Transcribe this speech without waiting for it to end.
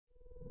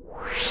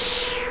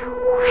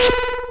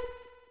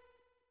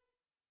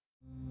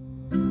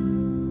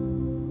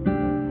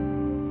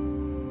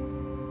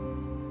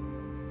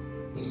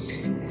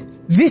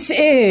This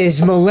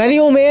is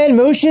Millennial Man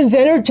Motions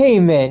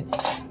Entertainment.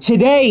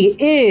 Today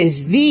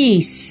is the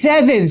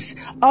 7th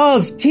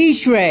of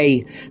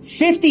Tishrei,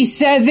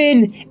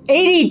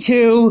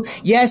 5782.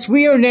 Yes,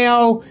 we are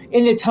now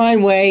in the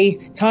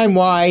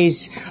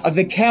time-wise of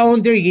the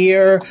calendar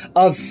year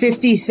of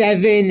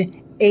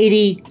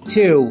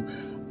 5782.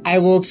 I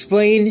will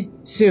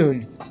explain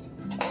soon.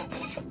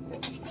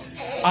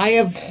 I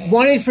have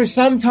wanted for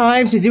some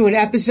time to do an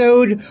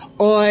episode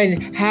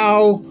on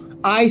how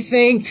I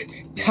think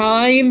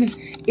time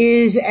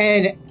is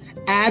an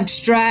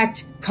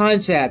abstract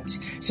concept.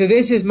 So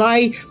this is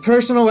my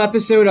personal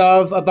episode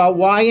about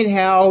why and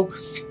how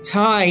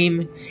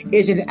time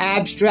is an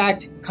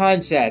abstract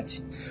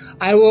concept.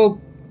 I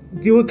will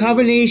do a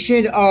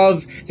combination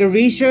of the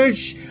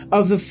research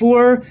of the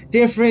 4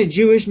 different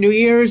Jewish New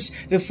Years,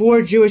 the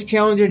 4 Jewish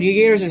calendar New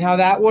Years and how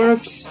that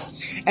works,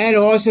 and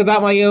also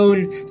about my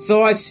own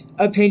thoughts,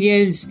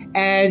 opinions,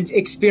 and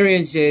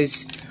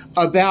experiences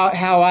about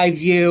how I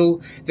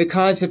view the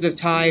concept of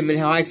time and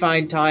how I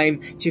find time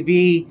to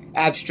be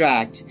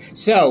abstract.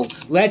 So,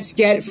 let's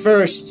get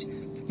first.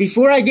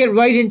 Before I get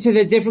right into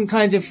the different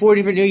kinds of 4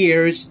 different New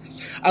Years,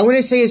 I want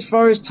to say as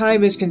far as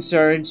time is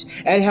concerned,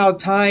 and how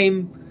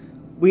time,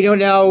 we don't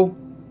know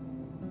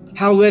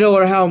how little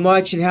or how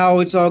much and how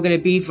it's all going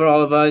to be for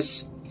all of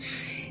us.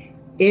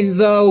 In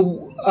the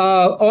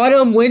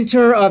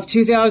autumn-winter of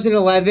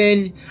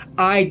 2011,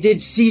 I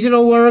did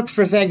seasonal work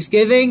for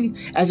Thanksgiving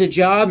as a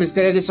job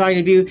instead of deciding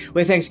to be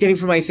with Thanksgiving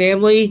for my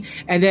family.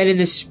 And then in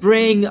the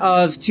spring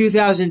of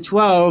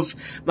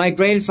 2012, my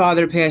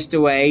grandfather passed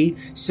away.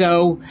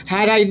 So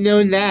had I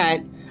known that,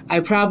 I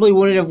probably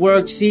wouldn't have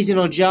worked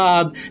seasonal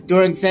job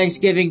during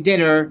Thanksgiving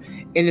dinner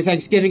in the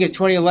Thanksgiving of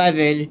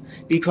 2011,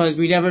 because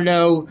we never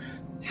know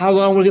how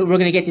long we're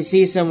going to get to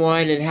see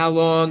someone and how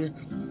long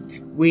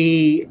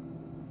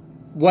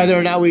whether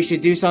or not we should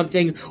do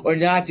something or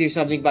not do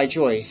something by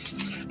choice.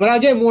 But I'll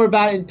get more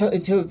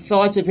into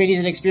thoughts, opinions,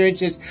 and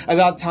experiences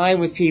about time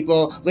with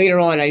people later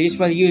on. I just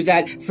want to use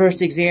that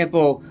first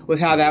example with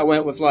how that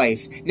went with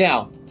life.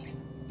 Now,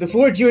 the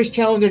 4 Jewish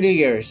calendar New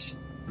Years.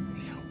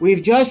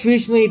 We've just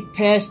recently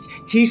passed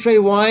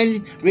Tishrei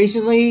 1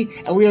 recently,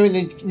 and we are in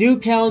the new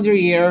calendar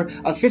year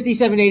of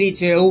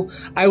 5782.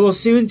 I will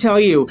soon tell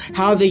you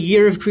how the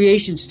year of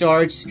creation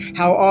starts,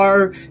 how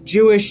our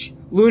Jewish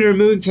lunar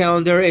moon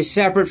calendar is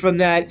separate from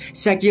that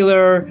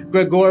secular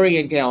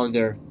Gregorian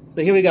calendar.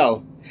 But here we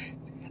go.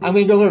 I'm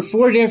going to go over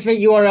 4 different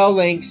URL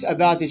links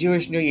about the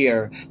Jewish New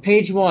Year.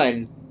 Page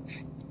 1.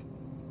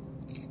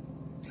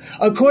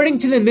 According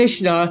to the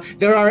Mishnah,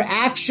 there are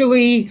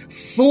actually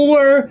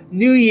 4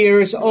 New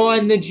Years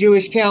on the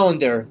Jewish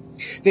calendar.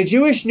 The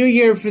Jewish New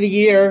Year for the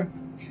year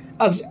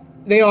of...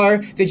 They are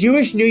the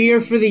Jewish New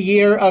Year for the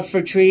year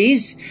for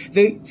trees,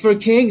 for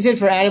kings and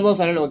for animals.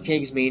 I don't know what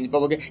kings means, but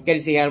we'll get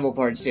into the animal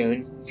part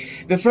soon.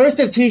 The 1st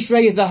of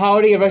Tishrei is the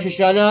holiday of Rosh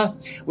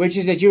Hashanah, which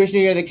is the Jewish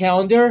New Year of the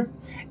calendar.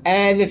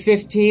 And the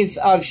 15th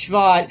of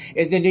Shvat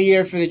is the New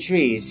Year for the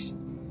trees.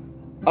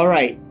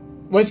 Alright,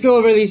 let's go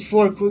over these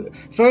 4.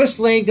 First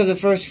link of the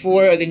first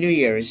 4 of the New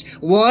Years.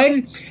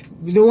 1,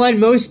 the one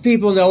most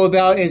people know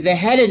about is the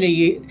head of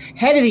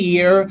the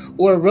year,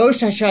 or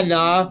Rosh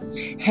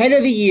Hashanah. Head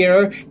of the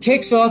year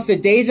kicks off the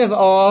days of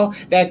awe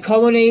that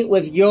culminate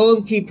with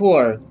Yom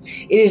Kippur.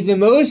 It is the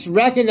most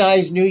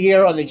recognized New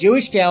Year on the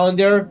Jewish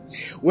calendar,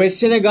 with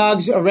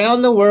synagogues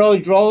around the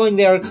world drawing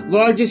their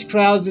largest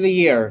crowds of the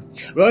year.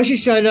 Rosh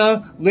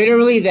Hashanah,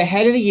 literally the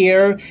head of the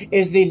year,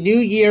 is the new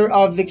year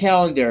of the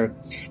calendar.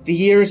 The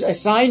year's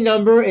assigned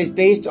number is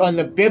based on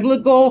the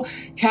biblical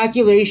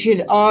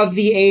calculation of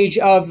the age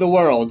of the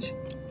world.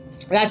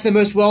 That's the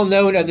most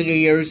well-known of the New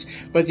Years,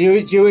 but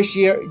the Jewish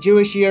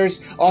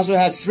years also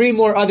have 3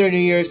 more other New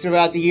Years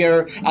throughout the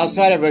year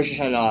outside of Rosh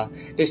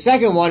Hashanah. The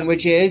second one,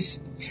 which is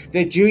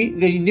the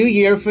New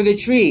Year for the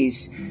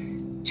trees,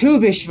 Tu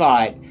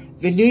B'Shvat.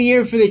 The New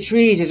Year for the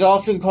trees is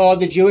often called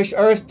the Jewish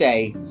Earth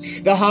Day.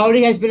 The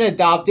holiday has been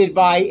adopted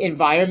by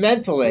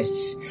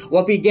environmentalists.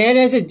 What began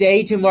as a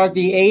day to mark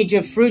the age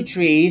of fruit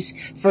trees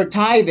for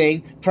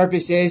tithing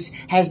purposes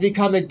has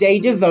become a day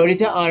devoted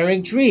to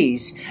honoring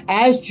trees.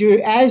 As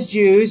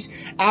Jews,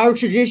 our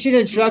tradition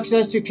instructs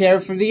us to care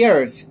for the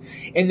earth.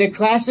 In the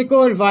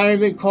classical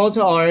environment call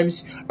to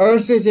arms,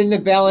 earth is in the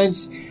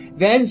balance.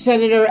 Then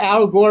Senator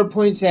Al Gore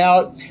points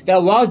out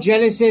that while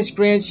Genesis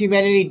grants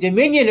humanity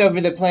dominion over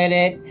the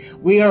planet,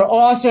 we are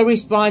also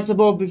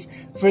responsible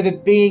for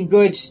being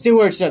good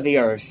stewards of the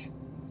earth.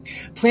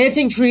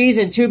 Planting trees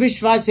and Tu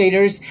B'Shvat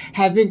Seders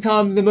have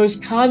become the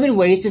most common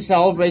ways to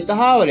celebrate the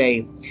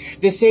holiday.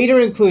 The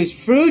Seder includes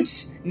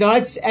fruits,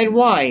 nuts, and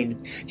wine.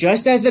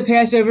 Just as the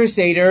Passover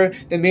Seder,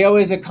 the meal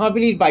is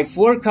accompanied by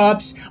 4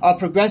 cups of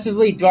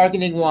progressively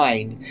darkening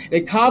wine. The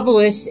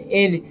Kabbalists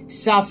in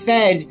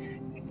Safed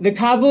in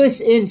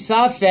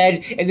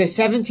the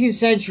 17th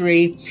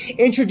century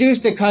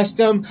introduced the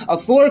custom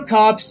of 4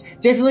 cups,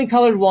 differently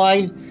colored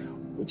wine,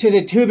 Tu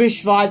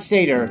B'Shvat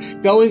Seder,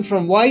 going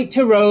from white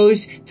to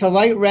rose to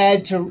light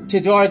red to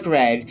dark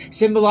red,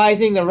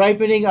 symbolizing the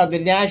ripening of the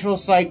natural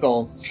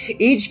cycle.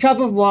 Each cup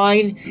of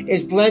wine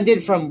is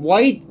blended from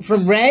red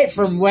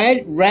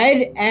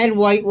and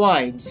white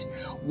wines.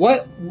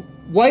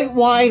 White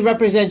wine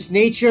represents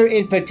nature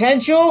in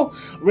potential.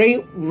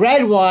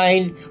 Red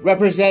wine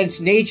represents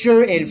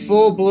nature in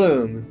full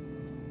bloom.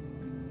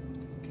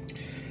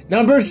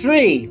 Number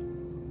 3.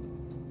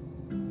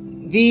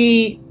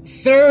 The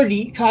third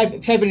type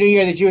of New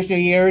Year, the Jewish New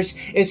Year's,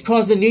 is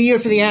called the New Year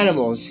for the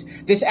animals.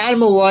 This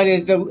animal one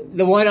is the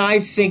one I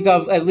think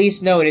of at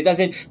least known. It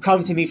doesn't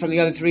come to me from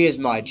the other 3 as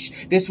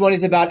much. This one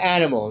is about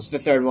animals, the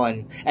third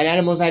one. And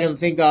animals I don't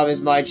think of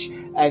as much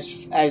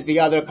as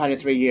the other kind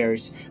of 3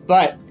 years.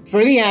 But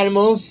for the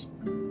animals,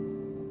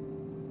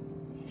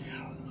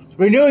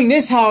 renewing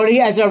this holiday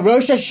as a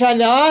Rosh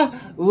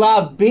Hashanah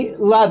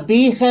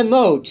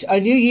Labihemot, a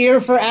new year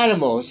for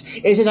animals,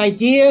 is an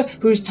idea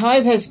whose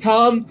time has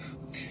come.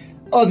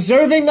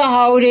 Observing the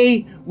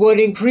holiday would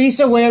increase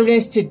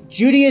awareness to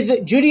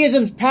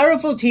Judaism's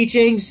powerful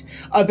teachings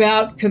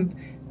about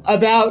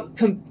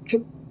compassion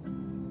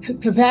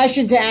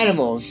to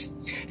animals.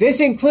 This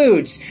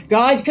includes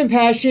God's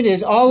compassion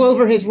is all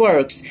over his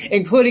works,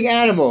 including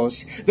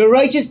animals. The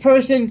righteous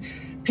person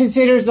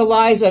considers the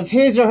lives of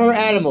his or her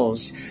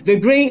animals. The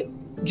great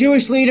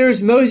Jewish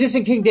leaders, Moses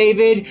and King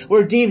David,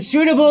 were deemed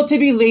suitable to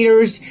be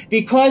leaders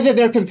because of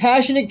their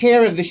compassionate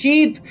care of the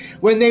sheep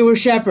when they were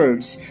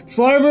shepherds.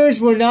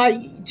 Farmers were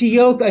not to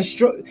yoke a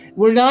strong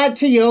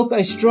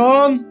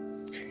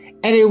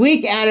and a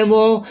weak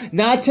animal,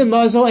 not to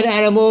muzzle an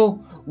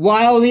animal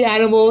while the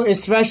animal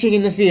is threshing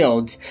in the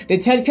field. The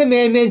 10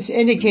 Commandments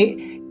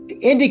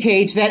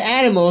indicates that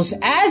animals,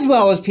 as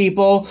well as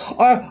people,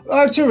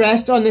 are to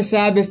rest on the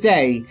Sabbath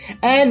day,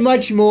 and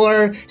much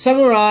more,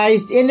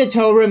 summarized in the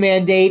Torah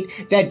mandate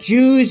that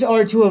Jews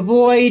are to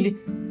avoid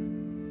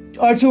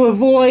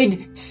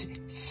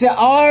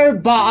Tsar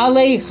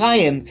Ba'alei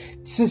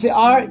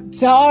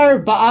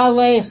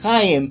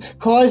Chaim,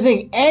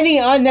 causing any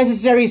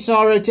unnecessary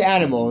sorrow to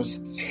animals.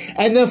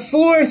 And the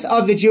fourth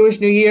of the Jewish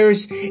New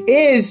Year's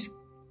is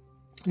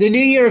the New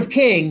Year of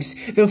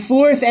Kings, the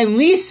fourth and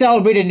least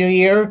celebrated New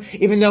Year,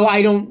 even though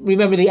I don't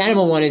remember the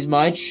animal one as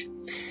much.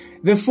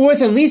 The fourth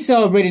and least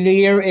celebrated New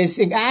Year is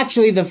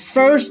actually the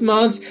first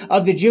month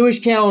of the Jewish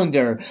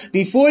calendar.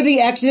 Before the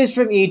Exodus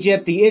from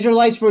Egypt, the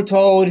Israelites were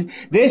told,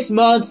 "This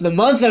month, the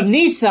month of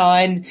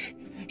Nisan,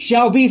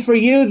 shall be for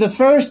you the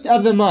first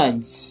of the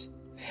months."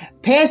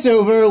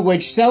 Passover,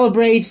 which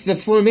celebrates the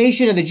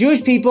formation of the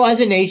Jewish people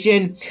as a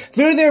nation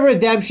through their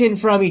redemption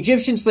from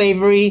Egyptian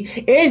slavery,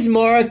 is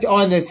marked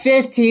on the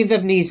 15th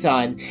of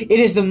Nisan. It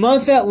is the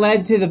month that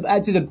led to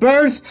the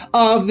birth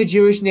of the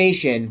Jewish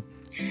nation.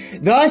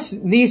 Thus,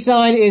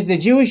 Nisan is the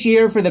Jewish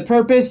year for the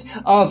purpose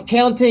of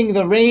counting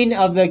the reign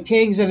of the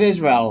kings of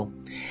Israel.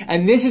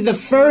 And this is the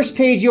first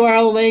page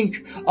URL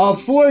link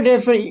of four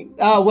different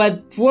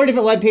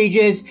web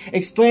pages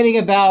explaining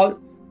about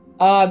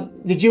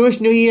the Jewish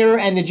New Year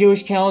and the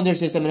Jewish calendar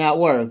system and how it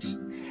works.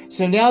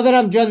 So now that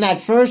I'm done that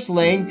first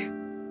link,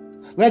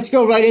 let's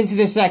go right into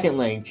the second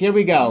link. Here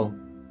we go.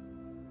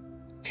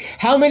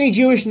 How many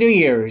Jewish New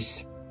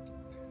Years?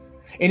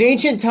 In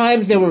ancient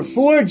times, there were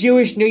 4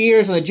 Jewish New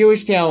Years on the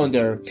Jewish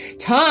calendar.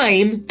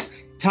 Time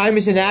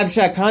is an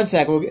abstract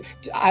concept.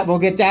 We'll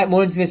get that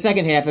more into the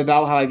second half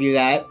about how I view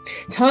that.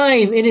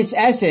 Time, in its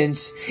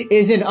essence,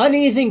 is an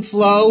uneasy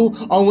flow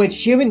on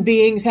which human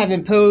beings have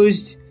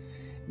imposed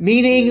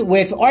meaning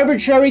with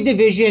arbitrary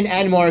division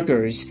and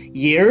markers.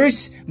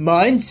 Years,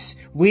 months,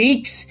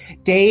 weeks,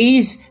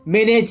 days,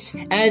 minutes,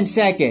 and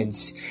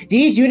seconds.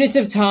 These units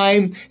of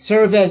time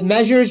serve as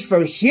measures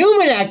for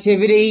human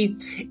activity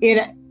in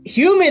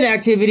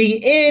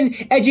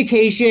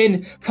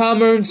education,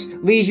 commerce,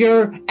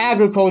 leisure,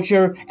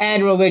 agriculture,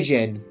 and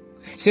religion.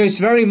 So it's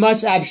very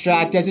much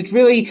abstract, as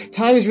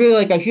time is really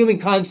like a human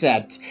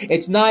concept.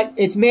 It's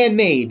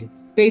man-made,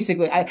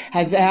 basically,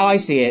 that's how I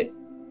see it.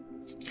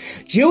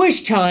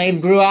 Jewish time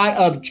grew out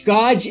of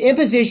God's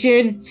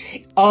imposition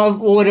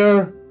of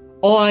order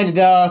on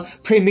the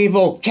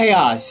primeval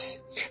chaos.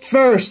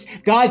 First,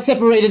 God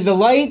separated the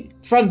light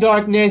from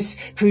darkness,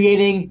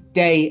 creating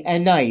day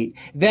and night.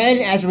 Then,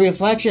 as a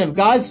reflection of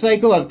God's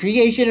cycle of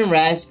creation and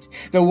rest,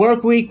 the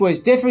work week was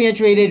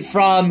differentiated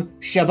from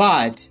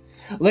Shabbat.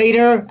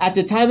 Later, at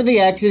the time of the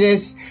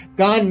Exodus,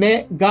 God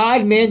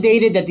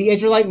mandated that the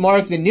Israelite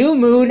mark the new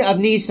moon of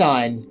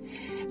Nisan,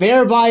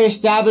 thereby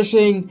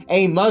establishing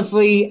a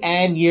monthly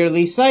and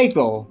yearly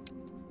cycle.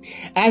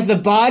 As the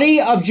body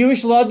of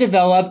Jewish law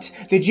developed,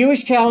 the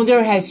Jewish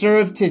calendar has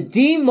served to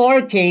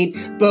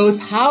demarcate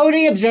both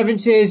holiday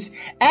observances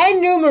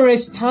and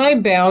numerous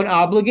time-bound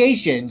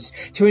obligations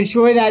to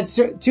ensure that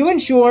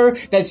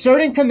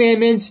certain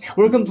commandments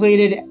were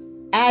completed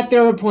at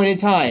their appointed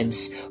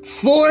times.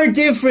 4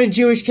 different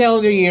Jewish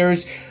calendar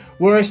years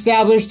were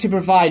established to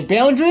provide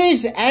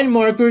boundaries and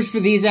markers for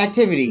these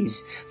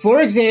activities.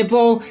 For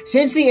example,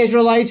 since the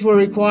Israelites were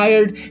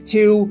required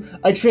to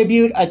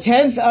attribute a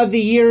tenth of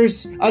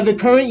the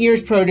current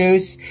year's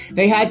produce,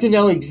 they had to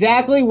know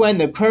exactly when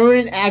the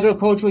current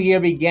agricultural year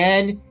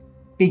began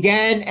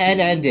and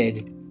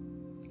ended.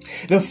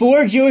 The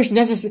four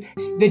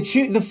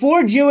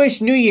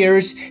Jewish New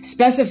Years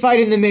specified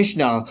in the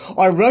Mishnah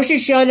are Rosh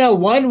Hashanah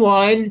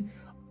 1-1,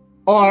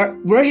 or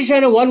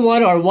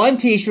 1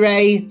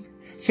 Tishrei,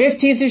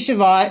 15th of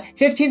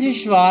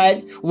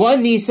Shvat,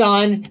 1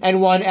 Nisan,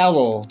 and 1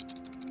 Elul.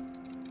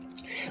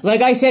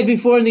 Like I said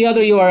before in the other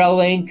URL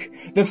link,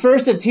 the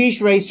first of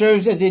Tishrei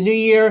serves as the new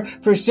year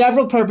for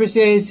several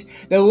purposes,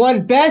 the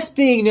one best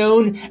being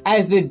known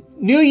as the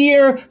new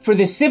year for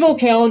the civil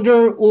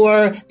calendar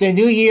or the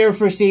new year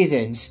for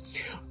seasons.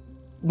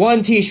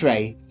 1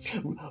 Tishrei.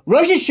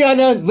 Rosh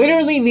Hashanah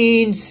literally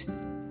means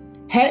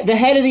the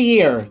head of the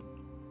year.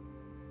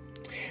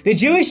 The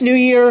Jewish New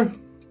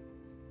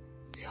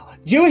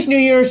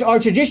Years are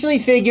traditionally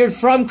figured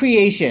from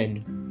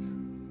creation.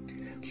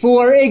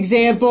 For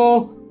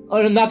example,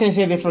 I'm not going to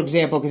say that for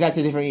example, because that's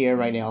a different year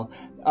right now,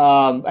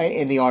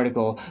 in the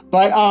article.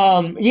 But,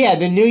 yeah,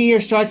 the new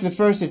year starts with the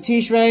first of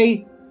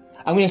Tishrei.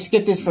 I'm going to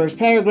skip this first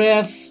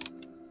paragraph,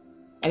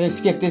 and then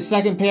skip this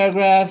second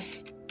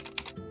paragraph,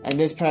 and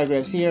this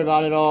paragraph's here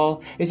about it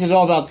all. This is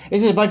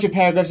a bunch of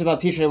paragraphs about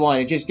Tishrei 1.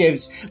 It just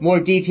gives more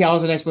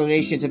details and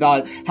explanations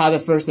about how the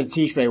first of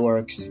Tishrei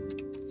works.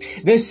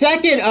 The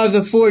second of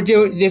the four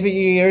different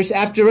years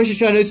after Rosh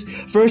Hashanah's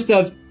first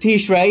of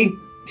Tishrei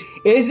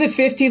is the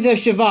 15th of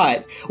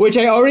Shvat, which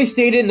I already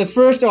stated in the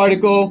first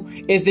article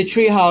is the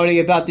tree holiday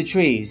about the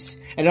trees.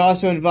 And it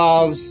also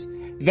involves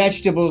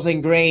vegetables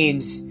and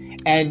grains.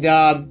 And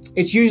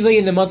it's usually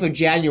in the month of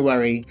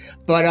January.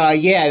 But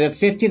yeah, the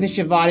 15th of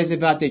Shvat is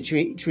about the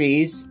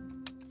trees,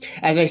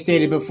 as I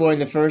stated before in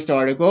the first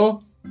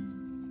article.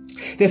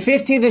 The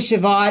 15th of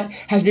Shvat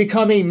has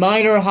become a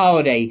minor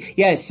holiday.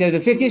 Yes, so the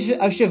 15th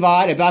of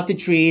Shvat, about the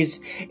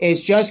trees,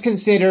 is just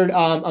considered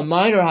a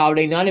minor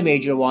holiday, not a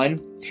major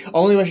one.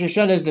 Only Rosh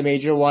Hashanah is the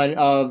major one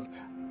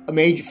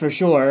for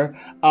sure.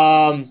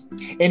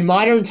 In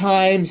modern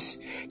times,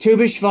 Tu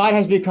B'Shvat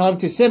has become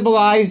to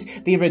symbolize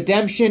the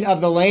redemption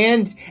of the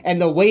land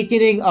and the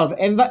awakening of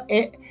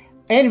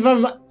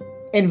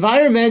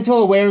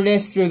environmental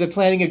awareness through the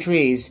planting of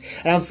trees.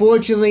 And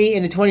unfortunately,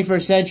 in the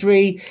 21st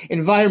century,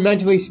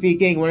 environmentally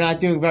speaking, we're not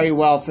doing very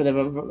well for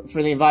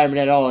the environment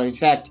at all. In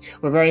fact,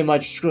 we're very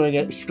much screwing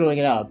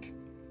it up.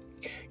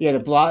 Yeah,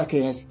 it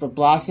has the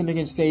blossoming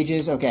in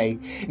stages. Okay.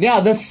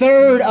 Now, the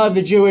third of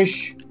the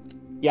Jewish...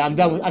 Yeah, I'm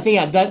done. I'm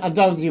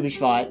done with Tu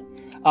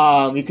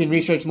B'Shvat. You can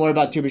research more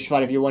about Tu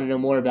B'Shvat if you want to know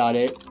more about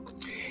it.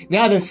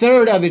 Now, the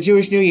third of the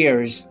Jewish New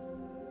Years.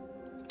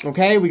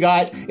 Okay,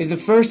 is the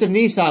first of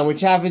Nisan,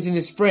 which happens in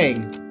the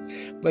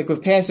spring, like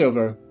with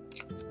Passover.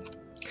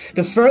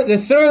 The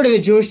third of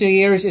the Jewish New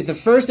Years is the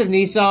first of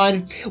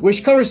Nisan,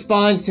 which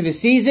corresponds to the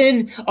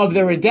season of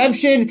the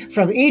redemption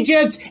from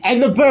Egypt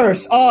and the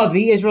birth of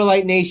the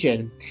Israelite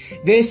nation.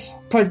 This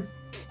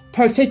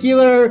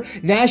particular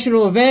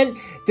national event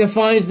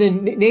defines the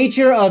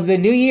nature of the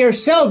new year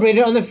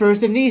celebrated on the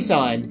first of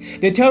Nisan.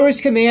 The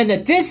Torah's command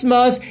that this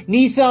month,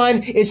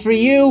 Nisan, is for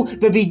you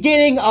the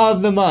beginning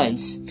of the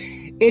months.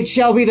 It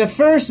shall be the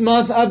first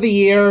month of the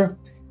year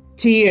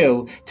to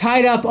you.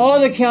 Tied up all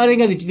the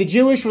counting of the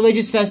Jewish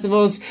religious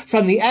festivals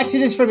from the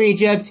Exodus from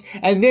Egypt,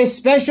 and this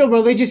special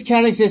religious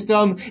counting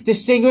system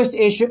distinguished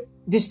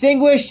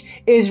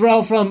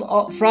Israel from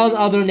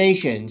other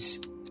nations.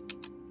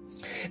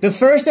 The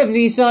first of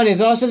Nisan is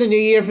also the new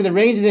year for the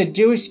reigns of the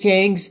Jewish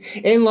kings,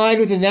 in line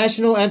with the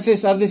national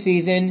emphasis of the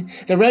season,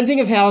 the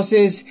renting of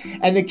houses,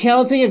 and the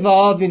counting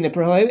involved in the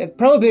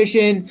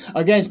prohibition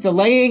against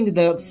delaying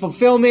the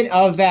fulfillment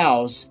of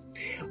vows.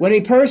 When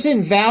a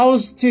person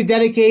vows to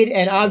dedicate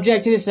an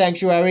object to the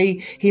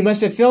sanctuary, he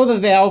must fulfill the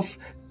vow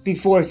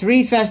before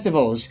 3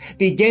 festivals,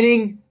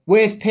 beginning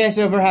with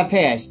Passover have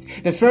passed.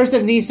 The first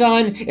of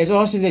Nisan is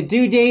also the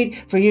due date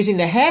for using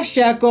the half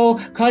shekel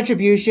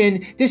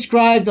contribution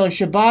described on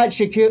Shabbat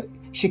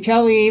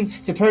Shekalim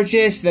to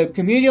purchase the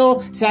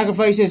communal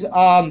sacrifices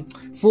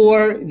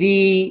for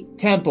the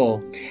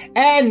temple.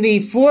 And the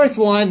fourth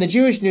one,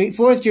 the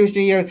fourth Jewish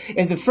New Year,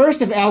 is the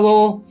first of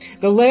Elul.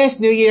 The last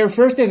New Year,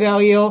 first of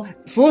Elul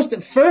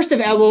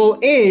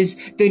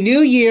is the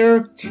new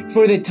year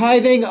for the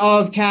tithing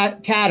of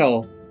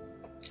cattle.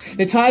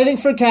 The tithing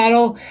for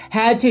cattle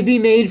had to be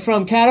made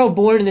from cattle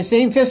born in the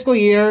same fiscal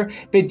year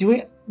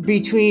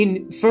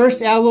between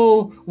first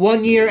Elul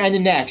 1 year and the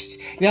next.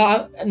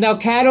 Now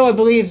cattle, I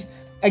believe,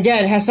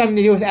 again, has something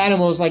to do with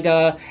animals like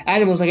I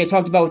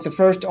talked about with the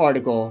first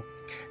article.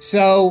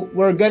 So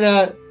we're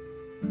gonna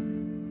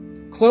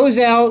close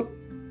out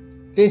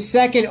this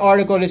second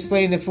article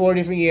explaining the 4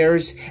 different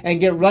years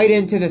and get right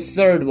into the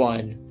third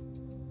one.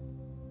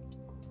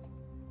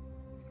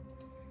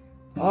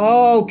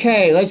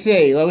 Okay, let's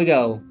see. Let me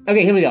go.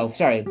 Okay, here we go.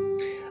 Sorry.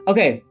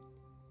 Okay.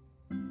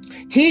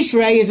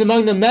 Tishrei is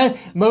among the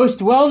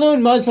most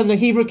well-known months on the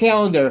Hebrew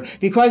calendar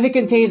because it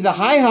contains the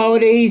high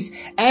holidays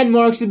and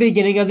marks the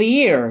beginning of the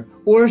year,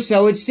 or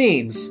so it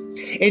seems.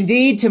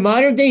 Indeed, to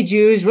modern-day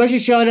Jews, Rosh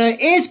Hashanah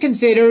is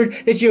considered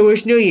the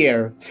Jewish New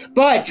Year.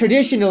 But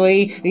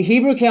traditionally, the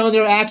Hebrew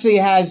calendar actually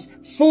has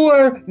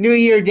 4 New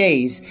Year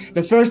days.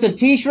 The 1st of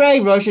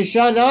Tishrei, Rosh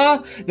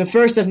Hashanah, the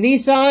 1st of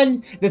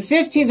Nisan, the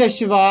 15th of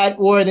Shvat,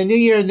 or the New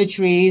Year of the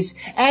Trees,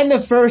 and the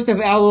 1st of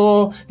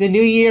Elul, the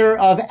New Year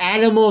of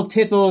Animal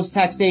Tithel's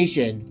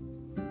taxation.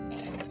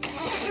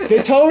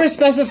 The Torah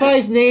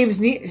specifies names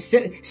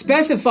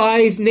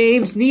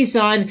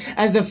Nisan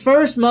as the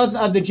first month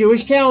of the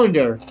Jewish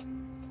calendar.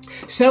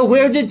 So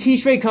where did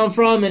Tishrei come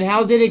from, and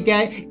how did it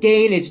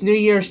gain its New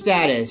Year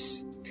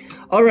status?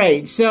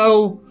 Alright,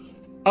 so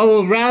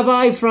a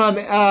rabbi from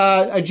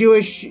an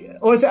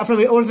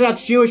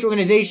Orthodox Jewish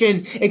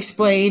organization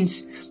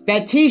explains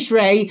that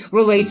Tishrei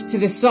relates to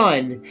the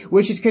sun,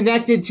 which is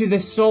connected to the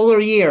solar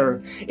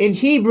year. In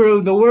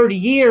Hebrew, the word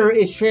year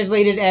is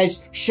translated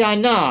as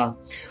Shana,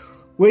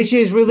 which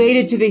is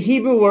related to the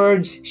Hebrew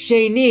words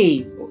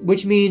sheni,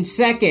 which means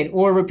second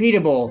or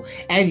repeatable,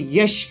 and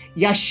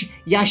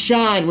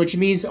yashan, which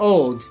means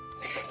old.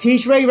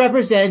 Tishrei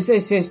represents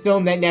a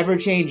system that never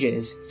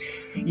changes.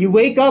 You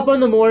wake up in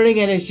the morning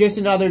and it's just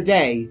another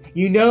day.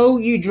 You know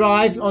you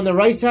drive on the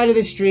right side of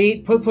the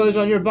street, put clothes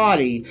on your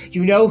body.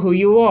 You know who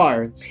you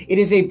are. It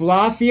is a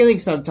blah feeling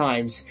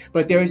sometimes,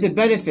 but there is a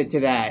benefit to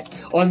that.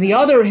 On the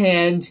other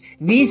hand,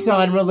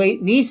 Nisan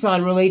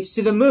relates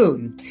to the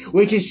moon,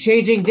 which is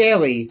changing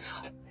daily,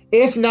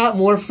 if not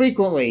more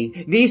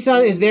frequently.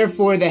 Nisan is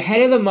therefore the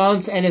head of the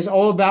month and is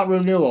all about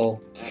renewal.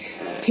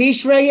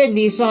 Tishrei and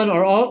Nisan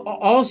are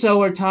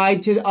also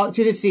tied to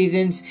the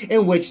seasons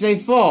in which they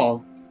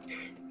fall.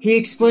 He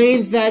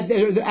explains that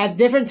at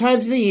different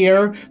times of the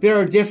year, there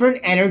are different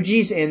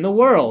energies in the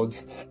world.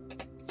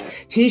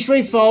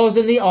 Tishrei falls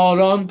in the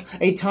autumn,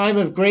 a time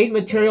of great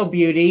material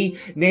beauty,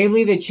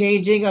 namely the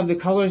changing of the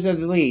colors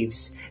of the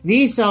leaves.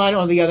 Nisan,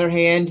 on the other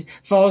hand,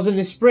 falls in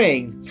the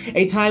spring,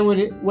 a time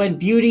when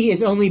beauty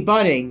is only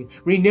budding,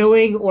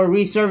 renewing, or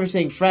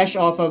resurfacing fresh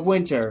off of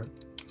winter.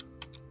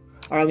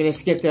 Alright, I'm going to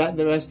skip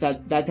the rest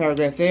of that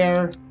paragraph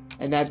there,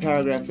 and that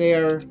paragraph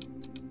there.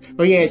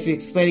 But yeah, it's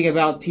explaining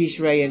about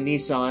Tishrei and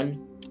Nisan.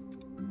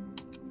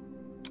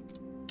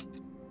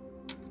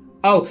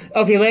 Oh,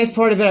 okay, last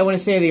part of it I want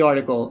to say of the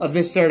article, of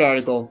this third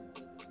article,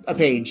 a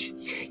page.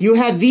 You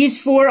have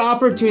these 4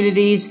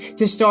 opportunities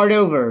to start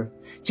over,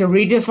 to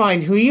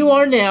redefine who you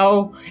are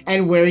now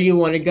and where you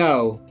want to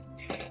go.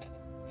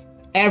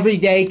 Every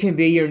day can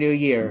be your new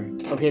year.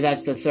 Okay,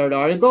 that's the third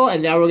article,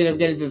 and now we're going to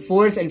get into the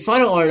fourth and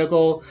final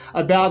article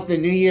about the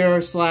new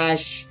year /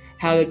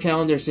 how the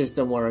calendar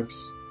system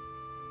works.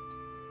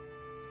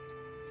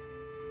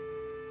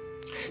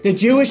 The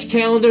Jewish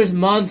calendar's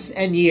months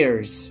and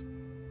years.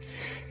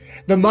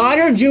 The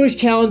modern Jewish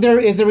calendar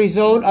is the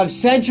result of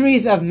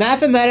centuries of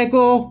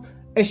mathematical,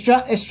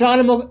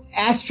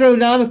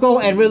 astronomical,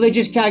 and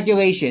religious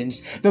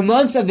calculations. The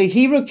months of the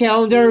Hebrew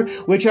calendar,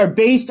 which are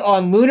based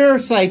on lunar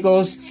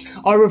cycles,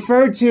 are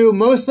referred to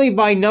mostly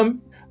by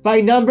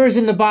numbers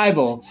in the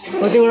Bible,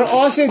 but they were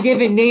also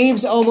given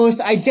names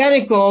almost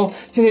identical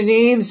to the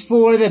names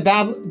for the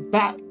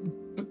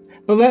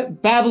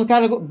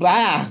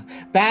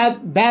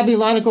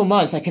Babylonical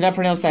months. I cannot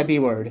pronounce that B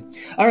word.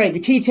 Alright, the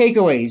key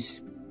takeaways.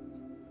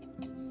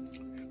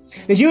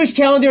 The Jewish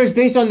calendar is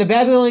based on the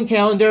Babylonian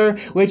calendar,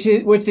 which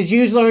the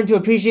Jews learned to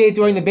appreciate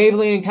during the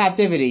Babylonian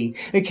captivity.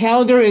 The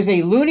calendar is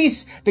a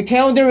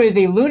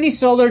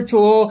lunisolar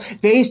tool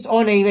based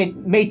on a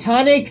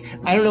metonic,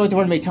 I don't know what the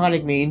word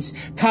metonic means,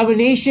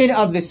 combination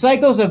of the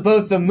cycles of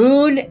both the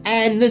moon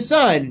and the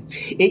sun.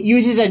 It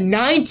uses a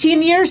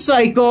 19-year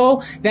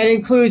cycle that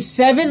includes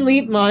 7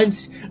 leap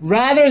months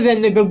rather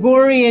than the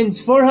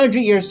Gregorian's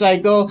 400-year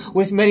cycle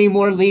with many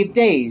more leap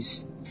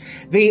days.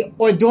 The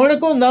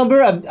ordinal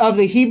number of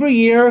the Hebrew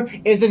year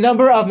is the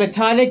number of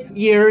Metonic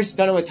years,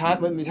 don't know what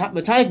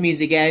Metonic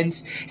means again,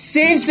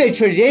 since the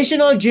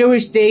traditional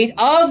Jewish date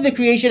of the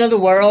creation of the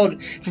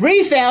world,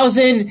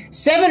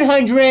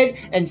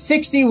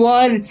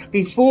 3,761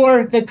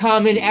 before the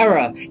Common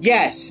Era.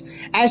 Yes,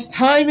 as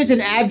time is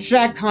an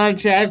abstract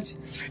concept,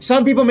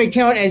 some people may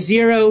count as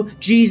 0,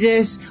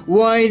 Jesus,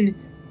 1,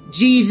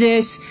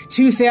 Jesus,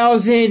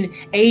 2000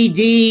 AD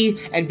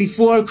and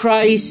before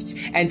Christ,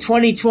 and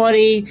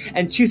 2020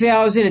 and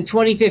 2000 and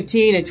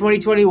 2015 and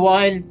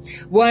 2021,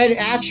 when in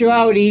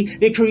actuality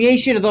the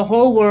creation of the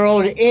whole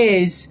world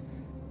is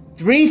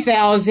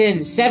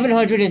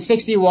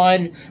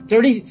 3,761,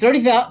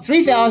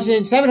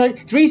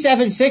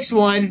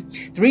 3761,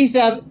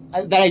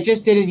 that I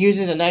just did and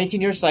uses a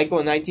 19-year cycle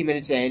and 19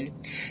 minutes in.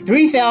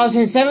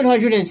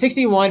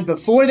 3,761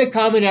 before the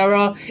Common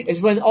Era is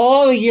when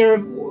all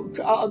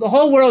the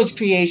whole world's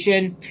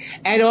creation,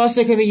 and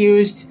also can be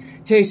used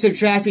to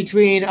subtract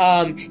between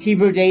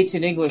Hebrew dates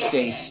and English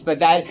dates. But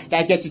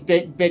that gets a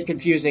bit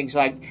confusing,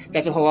 so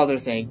that's a whole other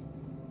thing.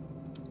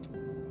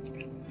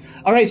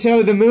 All right,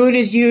 so the moon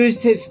is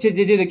used to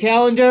do the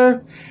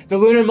calendar. The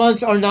lunar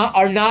months are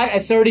not a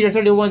 30 or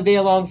 31 day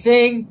long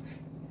thing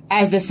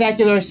as the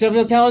secular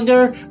civil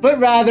calendar, but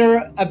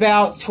rather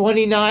about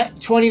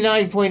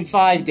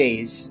 29.5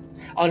 days.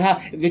 On how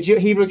the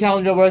Hebrew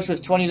calendar works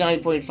with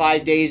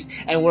 29.5 days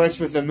and works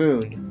with the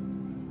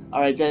moon.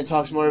 All right, then it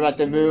talks more about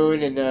the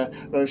moon and the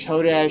Rosh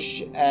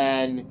Chodesh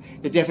and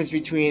the difference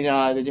between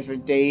the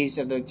different days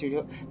of the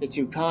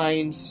two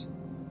kinds.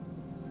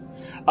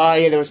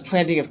 There was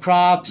planting of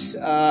crops.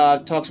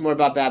 Talks more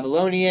about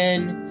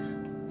Babylonian.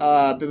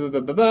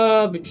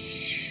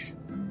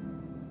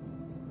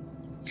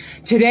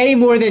 Today,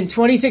 more than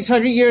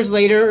 2,600 years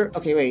later.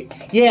 Okay, wait.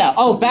 Yeah.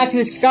 Oh, back to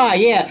the sky.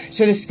 Yeah.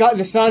 So the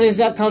sun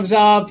comes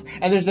up,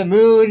 and there's the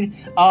moon.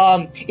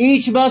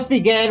 Each month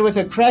began with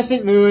a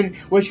crescent moon,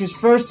 which was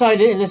first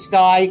sighted in the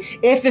sky.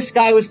 If the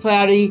sky was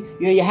cloudy,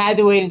 you had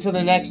to wait until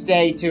the next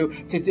day to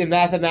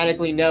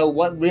mathematically know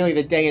what really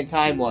the day and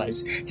time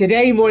was.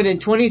 Today, more than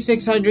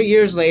 2,600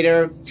 years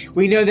later,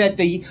 we know that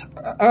the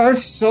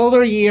Earth's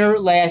solar year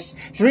lasts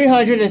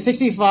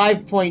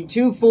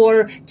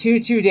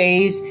 365.2422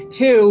 days.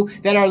 2.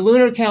 That our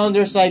lunar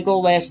calendar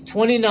cycle lasts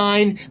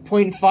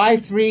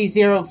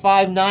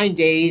 29.53059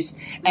 days.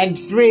 And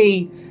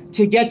 3.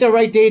 To get the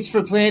right dates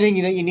for planning,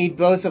 you need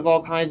both of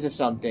all kinds of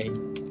something.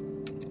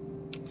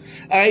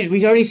 All right,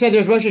 we already said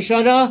there's Rosh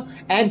Hashanah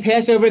and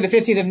Passover, the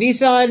 15th of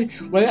Nisan,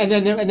 and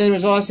then there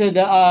was also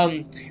the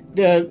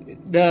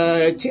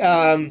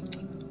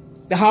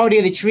holiday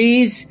of the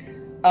trees.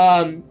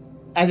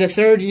 As a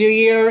third New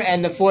Year,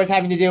 and the fourth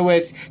having to do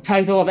with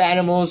title of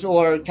animals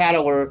or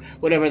cattle or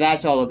whatever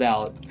that's all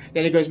about.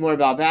 Then it goes more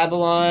about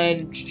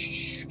Babylon.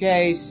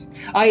 Okay.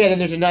 Oh yeah, then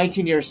there's a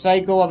 19-year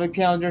cycle of a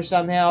calendar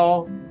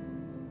somehow.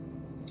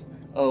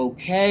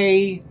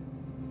 Okay.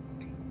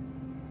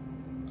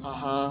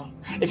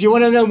 If you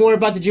want to know more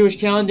about the Jewish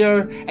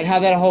calendar and how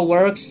that whole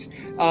works,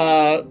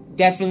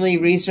 definitely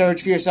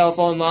research for yourself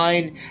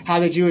online how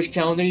the Jewish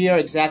calendar year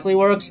exactly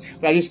works.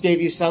 But I just gave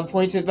you some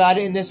points about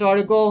it in this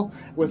article.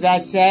 With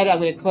that said, I'm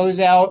going to close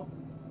out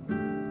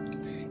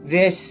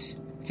this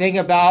thing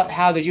about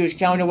how the Jewish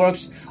calendar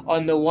works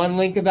on the one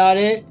link about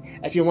it.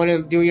 If you want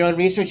to do your own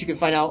research, you can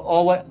find out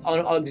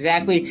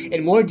exactly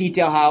in more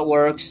detail how it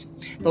works.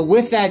 But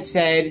with that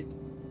said,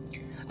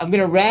 I'm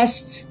going to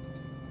rest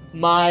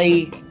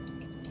my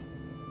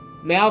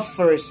mouth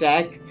for a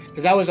sec,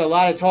 because that was a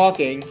lot of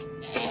talking. I'm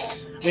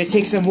going to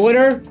take some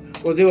water.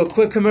 We'll do a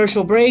quick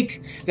commercial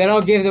break. Then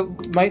I'll give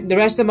the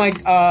rest of my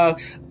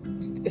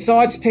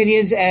thoughts,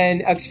 opinions,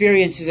 and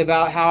experiences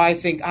about how I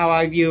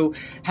view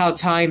how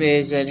time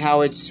is and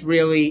how it's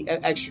really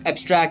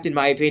abstract in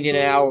my opinion,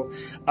 and how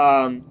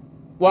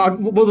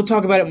we'll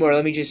talk about it more.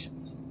 Let me just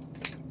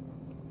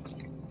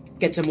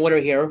get some water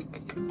here.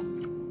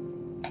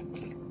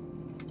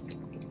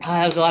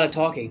 That was a lot of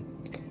talking.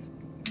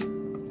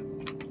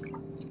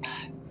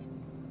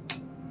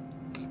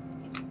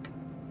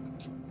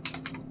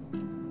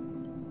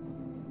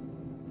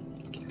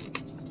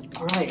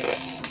 All right.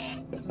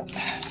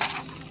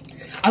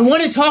 I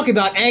want to talk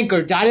about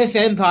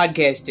Anchor.fm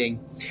podcasting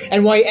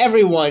and why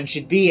everyone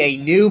should be a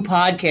new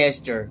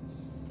podcaster.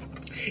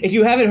 If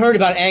you haven't heard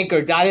about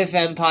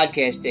Anchor.fm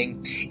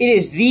podcasting, it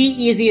is the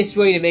easiest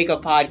way to make a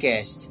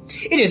podcast.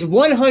 It is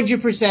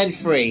 100%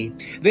 free.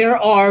 There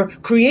are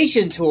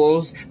creation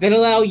tools that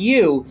allow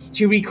you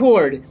to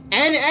record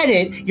and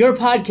edit your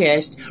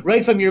podcast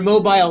right from your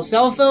mobile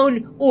cell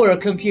phone or a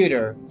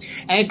computer.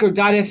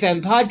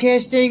 Anchor.fm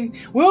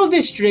podcasting will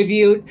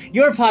distribute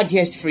your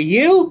podcast for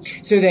you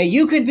so that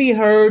you could be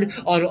heard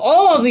on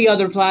all of the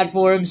other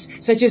platforms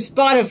such as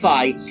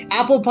Spotify,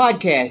 Apple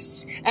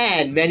Podcasts,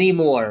 and many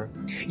more.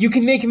 You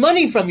can make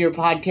money from your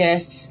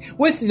podcasts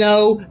with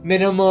no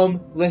minimum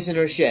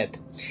listenership.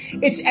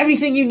 It's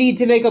everything you need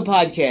to make a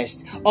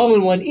podcast, all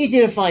in one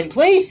easy-to-find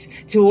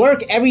place to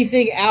work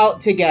everything out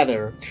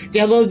together.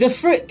 Download the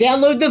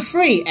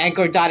free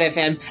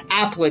Anchor.fm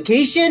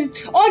application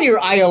on your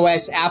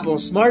iOS Apple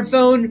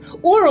smartphone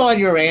or on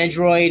your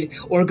Android,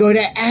 or go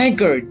to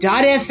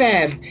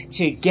Anchor.fm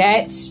to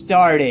get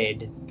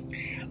started.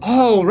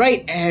 All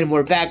right, and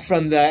we're back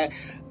from the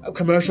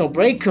commercial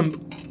break,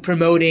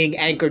 promoting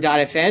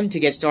Anchor.fm to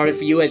get started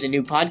for you as a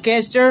new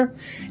podcaster.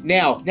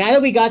 Now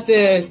that we got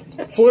the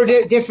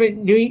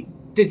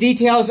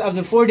details of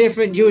the 4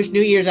 different Jewish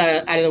New Years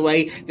out of the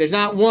way, there's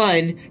not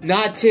 1,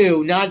 not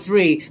 2, not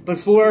 3, but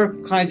 4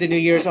 kinds of New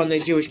Years on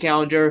the Jewish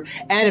calendar,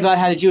 and about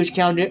how the Jewish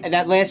calendar, and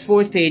that last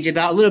 4th page,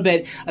 a little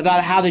bit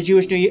about how the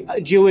Jewish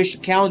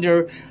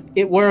calendar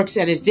it works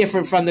and is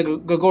different from the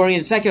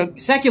Gregorian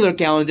secular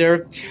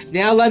calendar.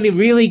 Now let me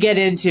really get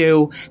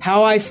into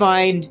how I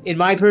find, in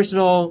my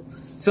personal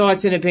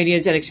thoughts and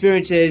opinions and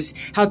experiences,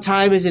 how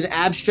time is an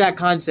abstract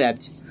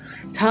concept.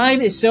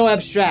 Time is so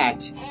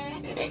abstract.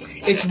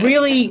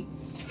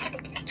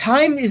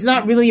 Time is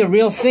not really a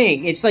real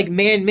thing. It's like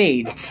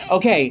man-made.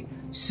 Okay.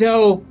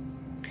 Some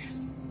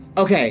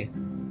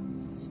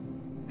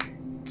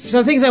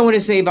things I want to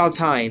say about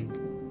time.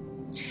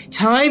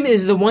 Time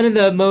is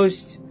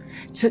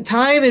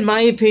time, in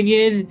my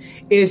opinion,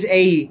 is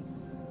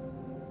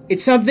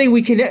It's something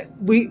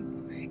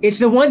it's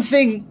the one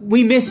thing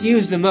we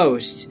misuse the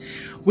most.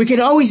 We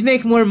can always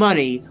make more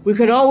money. We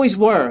can always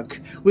work.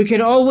 We can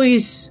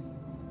always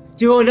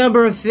do a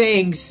number of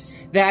things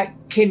that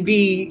can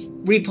be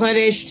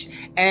replenished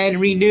and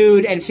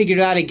renewed and figured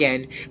out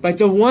again. But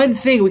the one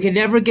thing we can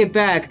never get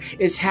back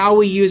is how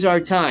we use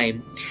our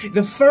time.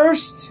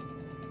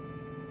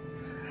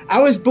 I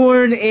was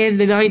born in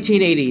the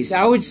 1980s.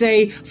 I would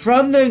say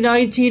from the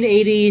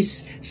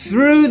 1980s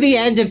through the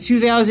end of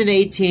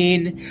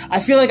 2018, I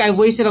feel like I've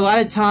wasted a lot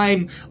of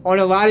time on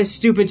a lot of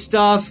stupid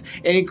stuff.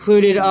 It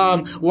included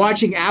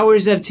watching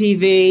hours of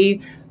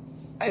TV,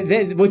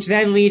 which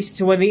then leads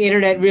to when the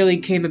internet really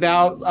came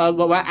about,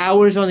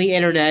 hours on the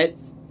internet.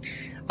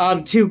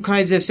 Two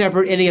kinds of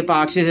separate idiot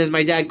boxes, as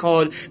my dad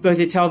called both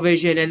the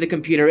television and the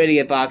computer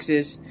idiot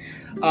boxes.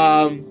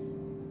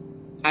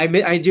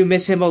 I do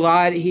miss him a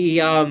lot.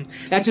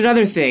 That's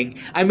another thing.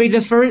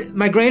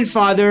 My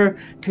grandfather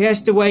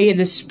passed away in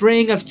the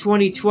spring of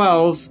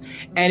 2012,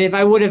 and if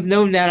I would have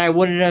known that, I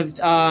wouldn't have,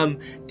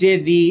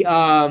 did the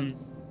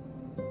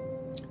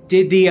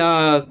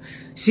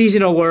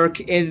seasonal work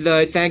in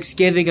the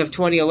Thanksgiving of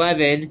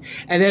 2011.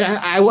 And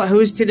then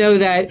who's to know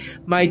that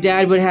my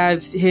dad would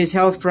have his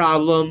health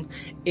problem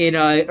in,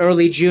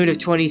 early June of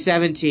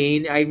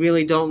 2017. I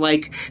really don't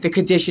like the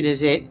condition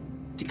he's in.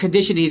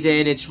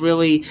 It's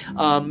really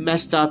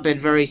messed up and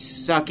very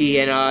sucky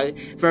and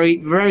very,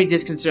 very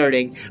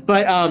disconcerting.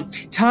 But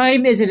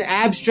time is an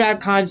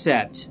abstract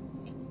concept.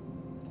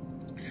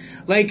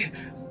 Like,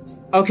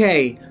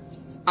 okay,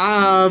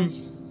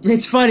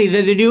 it's funny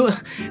that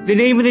the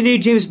name of the new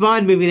James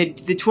Bond movie,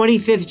 the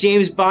 25th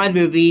James Bond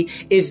movie,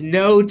 is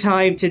No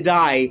Time to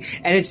Die,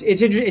 and it's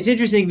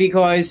interesting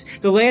because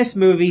the last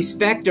movie,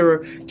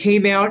 Spectre,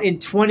 came out in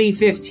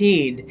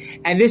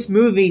 2015, and this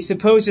movie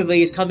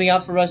supposedly is coming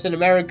out for us in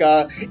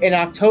America in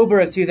October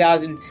of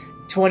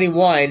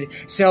 2021.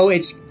 So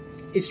it's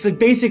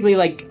basically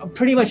like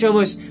pretty much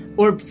almost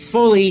or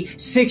fully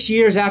 6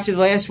 years after the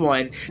last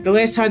one. The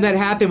last time that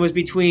happened was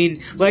between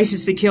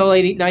License to Kill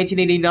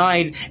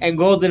 1989 and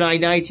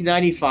GoldenEye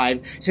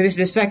 1995. So this is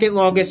the second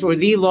longest or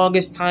the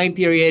longest time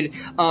period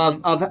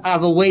of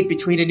a wait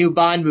between a new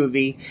Bond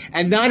movie.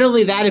 And not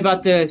only that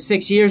about the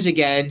 6 years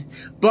again,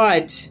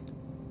 but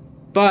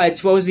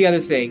what was the other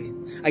thing?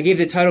 I gave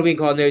the title being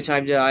called No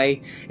Time to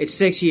Die. It's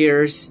 6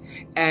 years,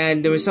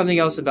 and there was something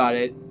else about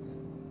it.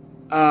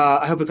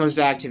 I hope it comes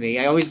back to me.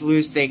 I always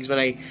lose things when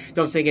I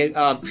don't think it.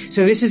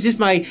 So this is just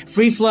my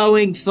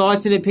free-flowing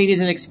thoughts and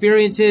opinions and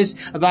experiences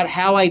about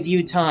how I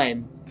view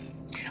time.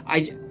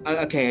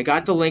 Okay, I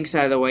got the links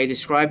out of the way.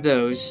 Describe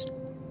those.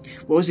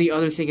 What was the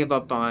other thing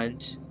about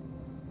Bond?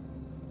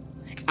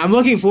 I'm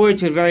looking forward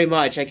to it very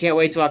much. I can't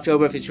wait till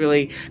October if it's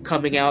really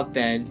coming out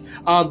then.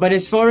 But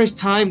as far as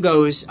time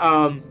goes,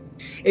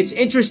 it's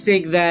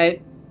interesting that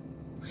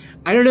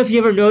I don't know if you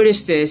ever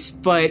noticed this,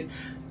 but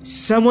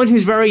someone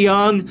who's very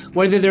young,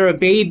 whether they're a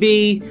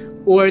baby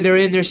or they're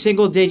in their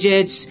single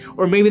digits,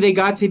 or maybe they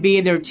got to be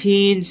in their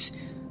teens,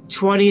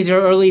 20s, or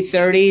early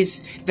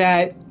 30s,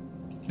 that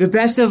the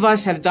best of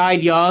us have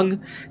died young.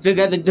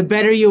 The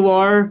better you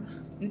are,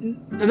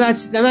 I'm not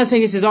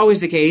saying this is always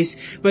the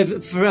case,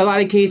 but for a lot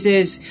of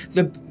cases,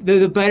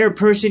 the better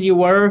person you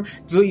were,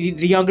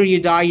 the younger you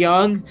die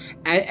young,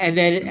 and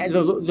then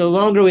the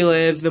longer we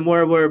live, the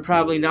more we're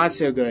probably not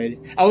so good.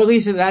 Or at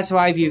least that's how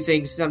I view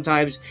things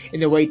sometimes in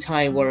the way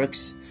time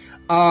works.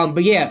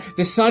 But yeah,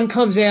 the sun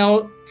comes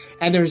out,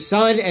 and there's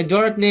sun and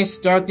darkness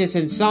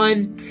and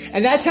sun,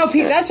 and that's how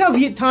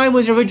time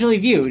was originally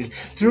viewed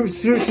through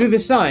the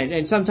sun,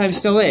 and sometimes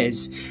still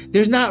is.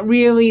 There's not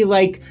really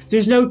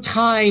there's no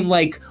time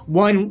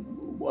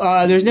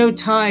there's no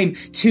time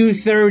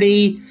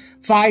 2:30,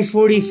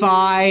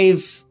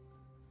 5:45,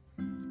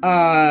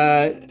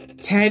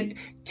 10,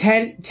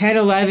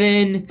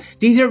 11.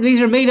 These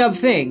are made up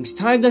things.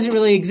 Time doesn't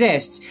really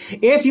exist.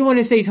 If you want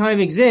to say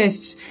time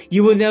exists,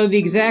 you will know the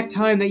exact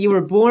time that you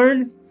were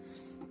born.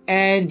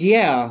 And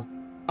yeah,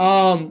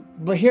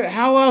 but here,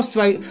 how else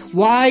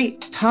why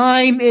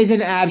time is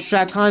an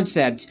abstract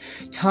concept.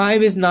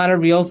 Time is not a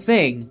real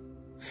thing.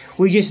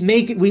 We just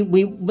make,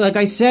 like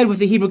I said with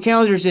the Hebrew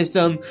calendar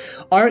system,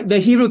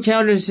 the Hebrew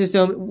calendar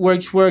system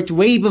worked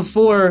way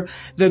before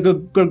the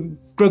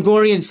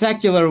Gregorian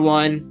secular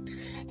one.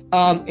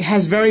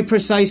 Has very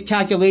precise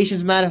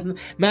calculations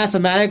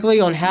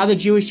mathematically on how the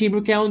Jewish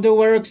Hebrew calendar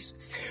works.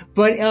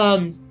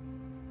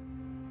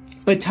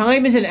 But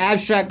time is an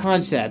abstract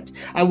concept.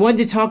 I wanted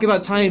to talk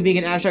about time being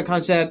an abstract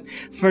concept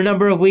for a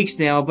number of weeks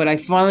now, but I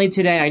finally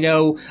today, I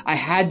know I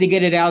had to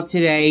get it out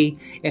today.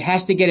 It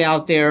has to get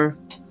out there.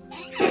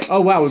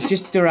 Oh wow, they're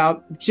just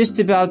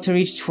about to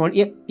reach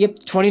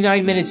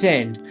 29 minutes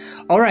in.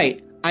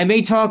 Alright. I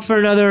may talk for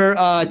another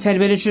 10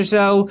 minutes or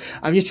so.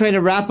 I'm just trying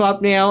to wrap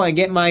up now and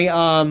get my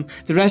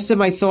the rest of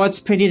my thoughts,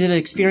 opinions, and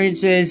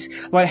experiences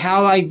about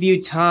how I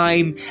view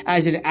time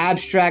as an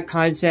abstract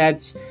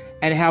concept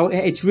and how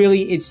it's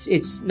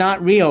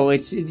not real.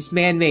 It's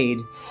man-made.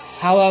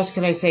 How else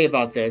can I say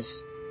about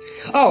this?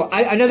 Oh,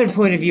 another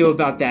point of view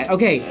about that.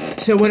 Okay,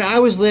 so when I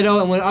was little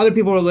and when other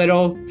people were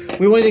little,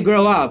 we wanted to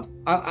grow up.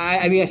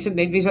 I mean,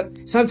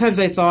 sometimes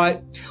I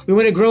thought we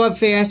want to grow up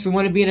fast. We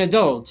want to be an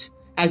adult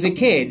as a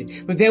kid.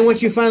 But then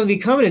once you finally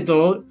become an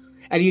adult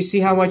and you see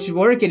how much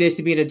work it is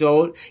to be an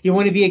adult, you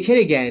want to be a kid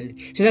again.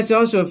 So that's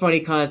also a funny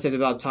concept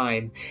about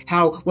time.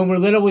 How when we're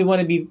little, we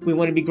want to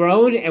be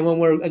grown, and when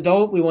we're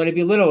adult, we want to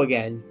be little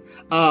again.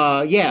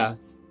 Yeah.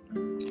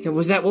 What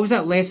was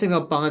that last thing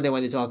about Bond I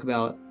wanted to talk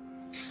about?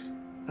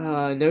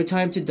 No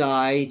Time to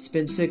Die. It's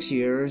been 6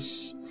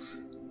 years.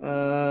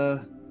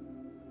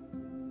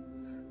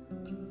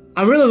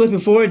 I'm really looking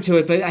forward to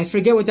it, but I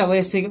forget what that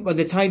last thing,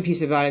 the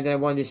timepiece about it that I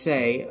wanted to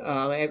say.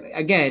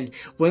 Again,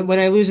 when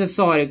I lose a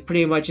thought, it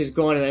pretty much is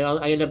gone, and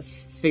I end up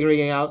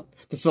figuring out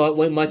the thought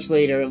much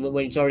later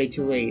when it's already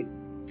too late.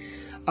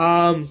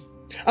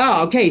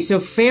 Okay, so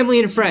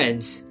family and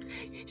friends.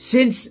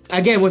 Since,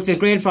 again, with the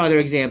grandfather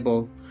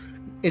example,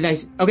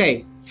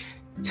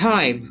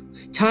 time.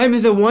 Time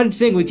is the one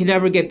thing we can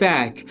never get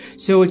back.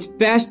 So it's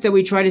best that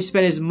we try to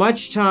spend as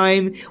much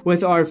time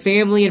with our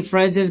family and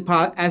friends as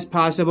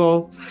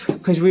possible,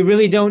 because we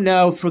really don't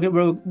know if we're going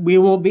to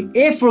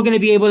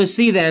be able to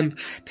see them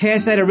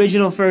past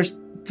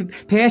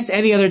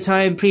any other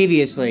time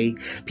previously.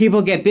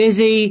 People get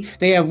busy,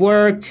 they have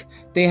work,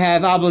 they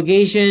have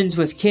obligations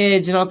with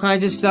kids and all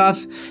kinds of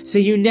stuff. So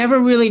you never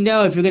really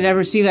know if you're going to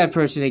ever see that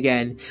person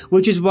again,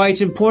 which is why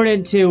it's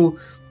important to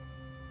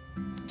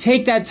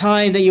take that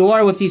time that you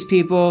are with these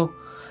people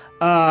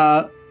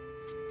as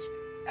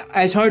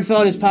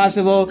heartfelt as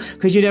possible,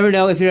 because you never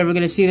know if you're ever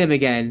going to see them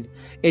again.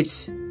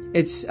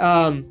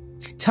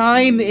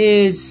 Time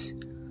is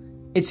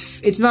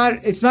it's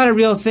not a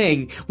real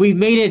thing. We've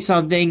made it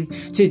something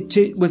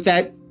to with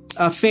that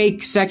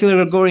fake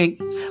secular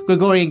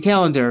Gregorian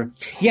calendar.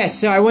 Yes,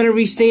 so I want to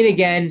restate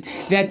again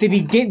that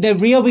the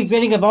real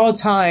beginning of all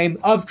time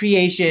of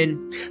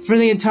creation for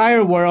the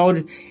entire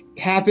world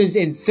happens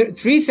in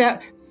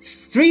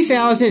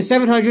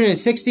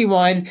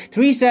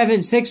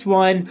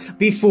 3761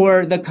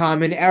 before the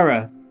Common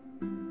Era.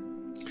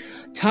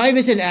 Time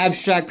is an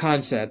abstract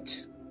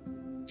concept.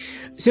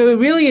 So it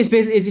really is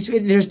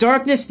there's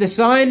darkness, the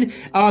sun,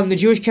 the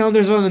Jewish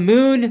calendar's on the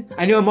moon.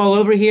 I know I'm all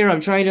over here.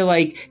 I'm trying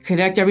to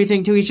connect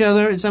everything to each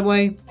other in some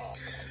way.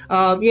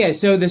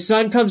 So the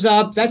sun comes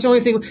up. That's the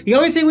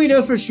only thing we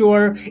know for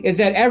sure is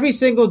that every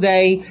single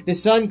day the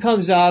sun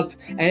comes up,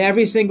 and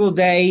every single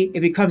day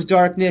it becomes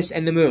darkness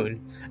and the moon.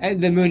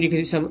 And the moon you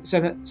can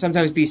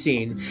sometimes be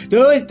seen.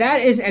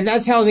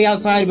 That's how the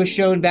outside was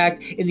shown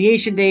back in the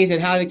ancient days,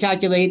 and how to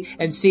calculate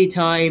and see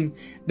time.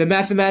 The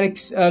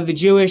mathematics of the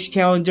Jewish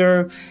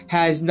calendar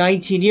has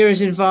 19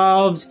 years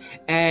involved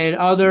and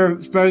other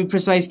very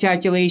precise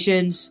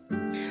calculations.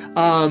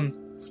 But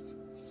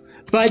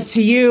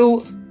to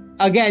you,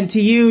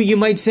 you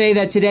might say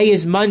that today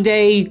is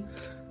Monday,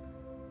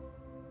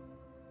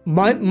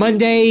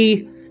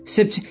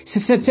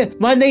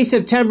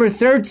 September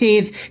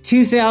 13th,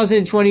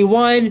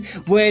 2021,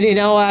 when in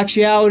all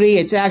actuality,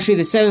 it's actually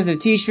the 7th of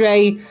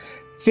Tishrei,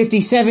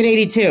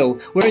 5782.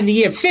 We're in the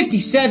year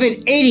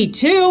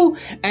 5782,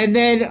 and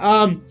then,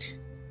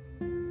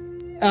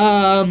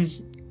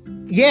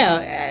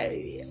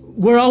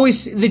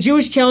 the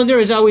Jewish calendar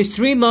is always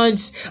 3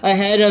 months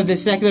ahead of the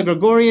secular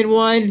Gregorian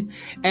one,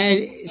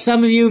 and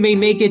some of you may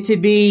make it to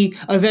be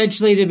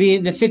eventually to be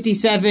in the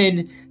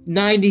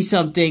 5790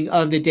 something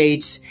of the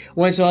dates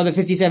once all the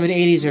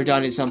 5780s are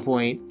done at some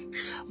point.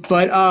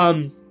 But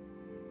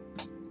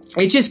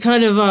it's just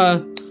kind of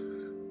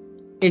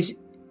it's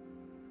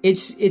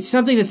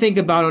something to think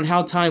about on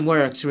how time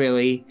works,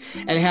 really,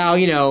 and how,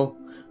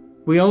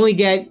 we only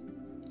get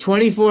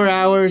 24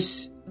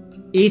 hours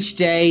each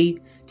day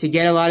to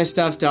get a lot of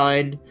stuff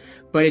done.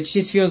 But it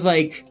just feels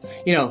like,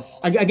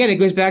 again, it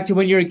goes back to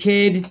when you're a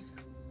kid,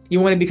 you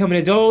want to become an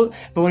adult,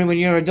 but when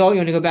you're an adult, you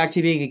want to go back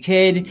to being a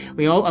kid.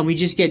 We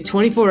just get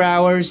 24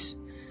 hours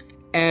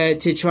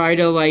to try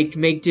to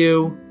make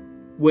do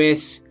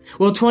with,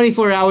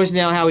 24 hours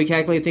now, how we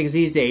calculate things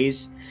these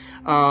days.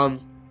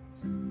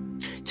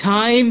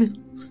 Time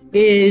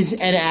is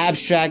an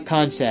abstract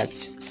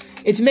concept.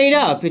 It's made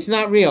up. It's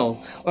not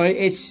real. Or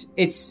it's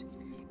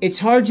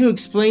hard to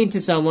explain to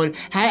someone.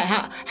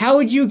 How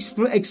would you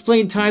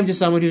explain time to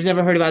someone who's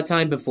never heard about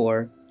time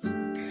before?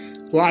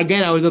 Well,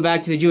 again, I would go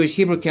back to the Jewish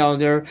Hebrew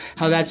calendar,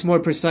 how that's more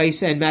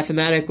precise and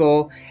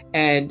mathematical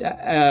and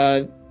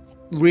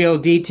real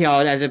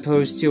detailed, as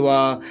opposed to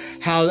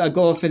how a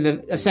gulf in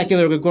a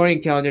secular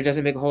Gregorian calendar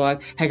doesn't make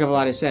heck of a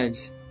lot of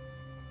sense.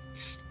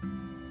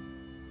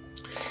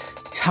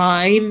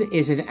 Time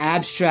is an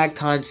abstract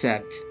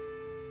concept.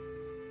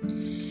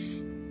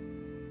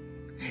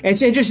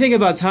 It's interesting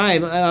about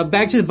time.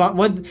 Back to the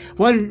Bond.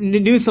 One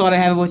new thought I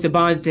have with the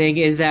Bond thing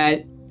is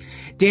that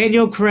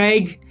Daniel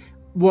Craig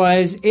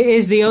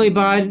is the only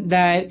Bond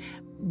that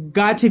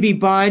got to be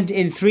Bond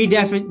in three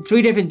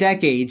different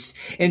decades.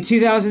 In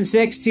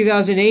 2006,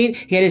 2008,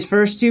 he had his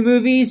first two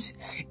movies.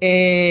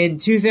 In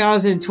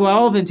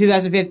 2012 and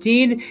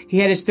 2015, he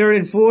had his third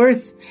and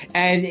fourth.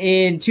 And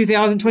in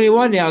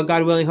 2021 now,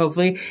 God willing,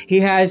 hopefully, he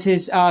has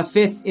his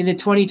fifth in the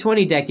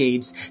 2020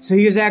 decades. So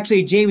he was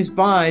actually James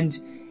Bond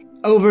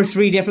over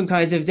three different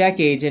kinds of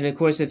decades in a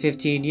course of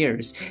 15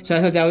 years. So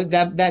I thought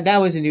that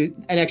was an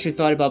extra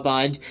thought about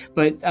Bond,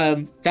 but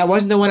that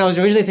wasn't the one I was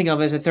originally thinking of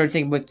as a third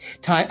thing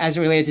with time, as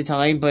it related to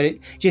time, but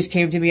it just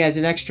came to me as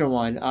an extra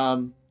one.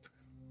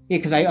 Yeah,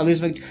 because I lose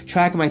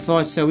track of my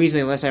thoughts so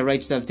easily unless I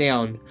write stuff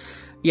down.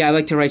 Yeah, I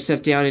like to write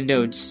stuff down in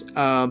notes.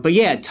 But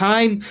yeah,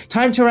 time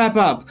to wrap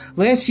up.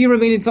 Last few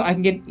remaining thoughts, I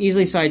can get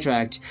easily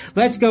sidetracked.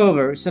 Let's go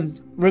over some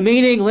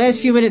remaining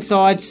last few minute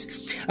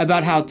thoughts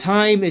about how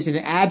time is an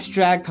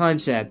abstract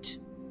concept.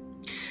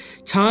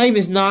 Time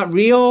is not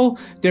real.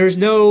 There's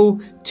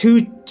no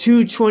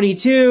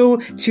 222,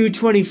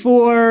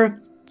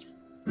 224,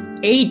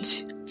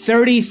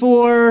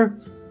 834.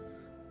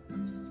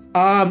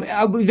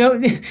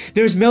 No,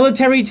 there's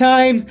military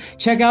time.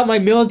 Check out my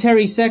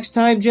military sex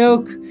time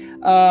joke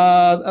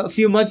a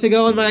few months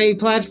ago on my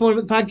platform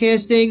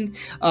podcasting.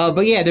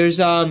 But yeah, there's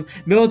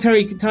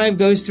military time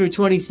goes through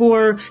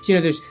 24. You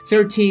know, there's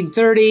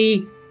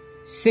 1330,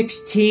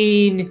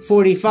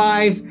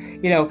 1645.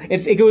 You know,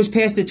 if it goes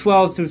past the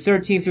 12 through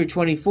 13 through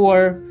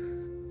 24.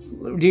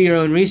 Do your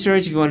own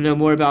research if you want to know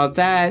more about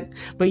that.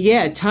 But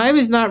yeah, time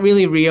is not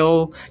really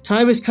real.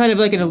 Time is kind of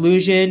like an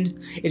illusion.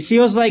 It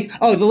feels like,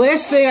 the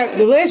last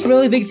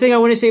really big thing I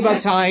want to say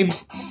about time,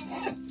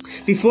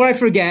 before I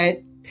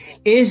forget,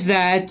 is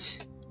that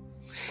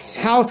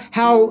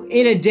how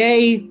in a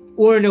day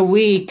or in a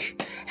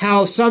week,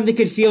 how something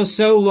could feel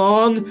so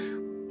long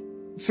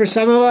for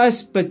some of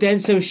us, but then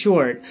so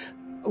short.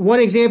 One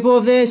example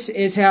of this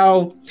is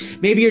how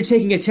maybe you're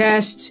taking a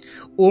test,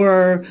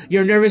 or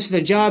you're nervous for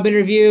the job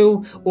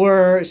interview,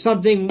 or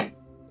something,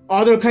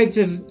 other types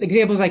of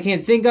examples I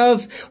can't think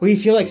of, where you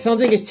feel like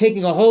something is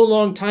taking a whole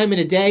long time in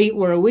a day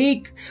or a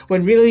week,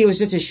 when really it was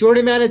just a short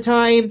amount of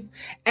time,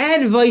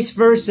 and vice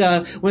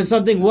versa, when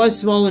something was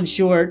small and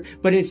short,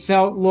 but it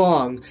felt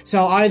long.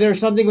 So either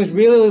something was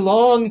really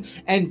long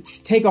and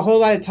take a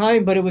whole lot of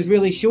time, but it was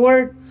really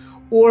short,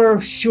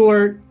 or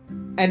short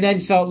and then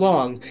felt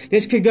long.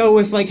 This could go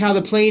with like how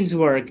the planes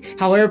work,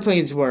 how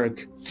airplanes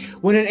work.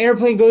 When an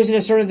airplane goes in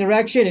a certain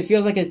direction, it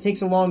feels like it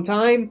takes a long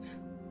time,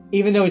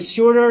 even though it's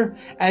shorter,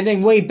 and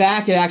then way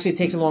back it actually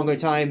takes a longer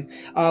time,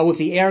 with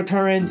the air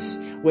currents,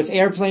 with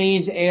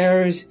airplanes,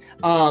 airs,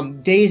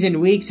 days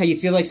and weeks, how you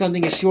feel like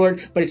something is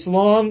short, but it's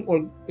long,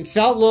 or it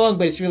felt long,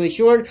 but it's really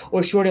short,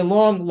 or short and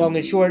long, long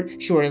and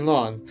short, short and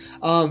long.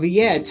 But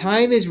yeah,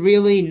 time is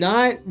really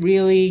not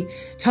really,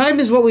 time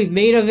is what we've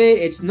made of it.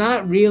 It's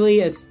not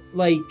really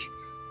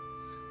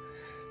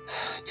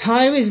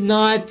time is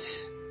not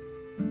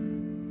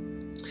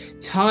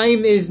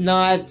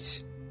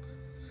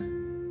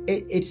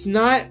it's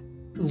not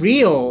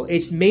real.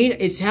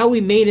 It's how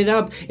we made it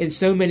up in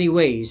so many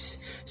ways.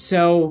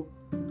 So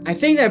I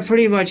think that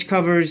pretty much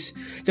covers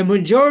the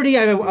majority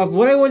of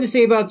what I want to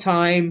say about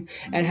time,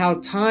 and how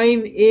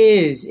time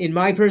is, in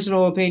my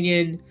personal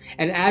opinion,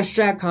 an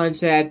abstract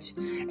concept,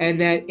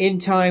 and that in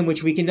time,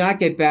 which we cannot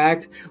get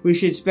back, we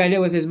should spend it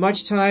with as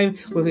much time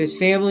with his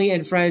family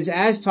and friends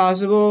as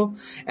possible,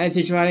 and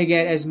to try to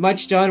get as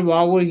much done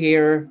while we're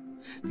here,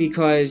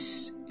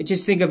 because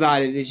just think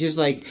about it. It's just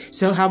like,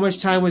 so how much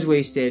time was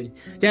wasted?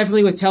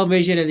 Definitely with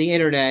television and the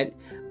internet,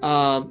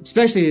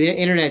 especially the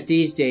internet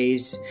these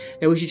days,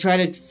 that we should try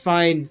to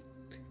find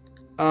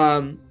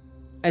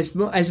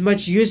as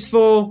much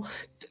useful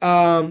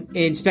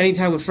in spending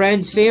time with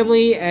friends,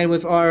 family, and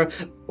with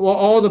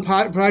all the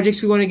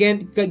projects we want to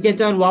get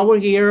done while we're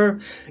here,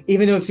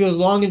 even though it feels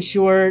long and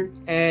short,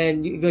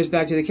 and it goes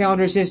back to the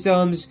calendar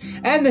systems,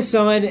 and the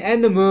sun,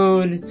 and the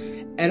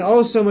moon, and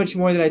so much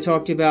more that I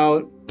talked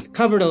about.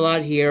 Covered a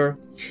lot here.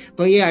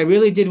 But yeah, I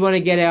really did want to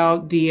get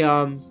out the,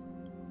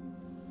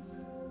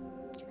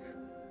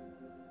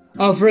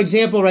 for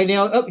example, right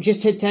now,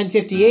 just hit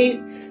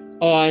 10:58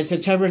 on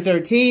September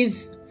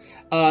 13th,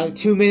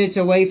 2 minutes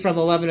away from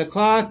 11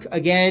 o'clock.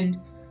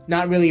 Again,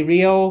 not really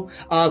real.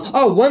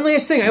 One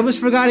last thing. I almost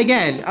forgot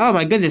again. Oh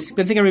my goodness.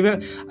 Good thing I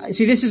remember.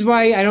 See, this is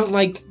why I don't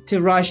like to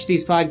rush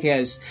these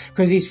podcasts,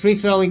 because these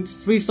free-flowing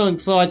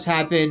thoughts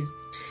happen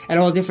at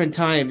all different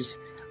times.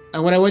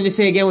 And what I wanted to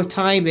say again with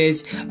time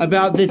is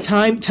about the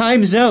time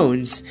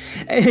zones.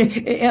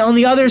 On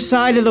the other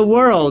side of the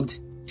world,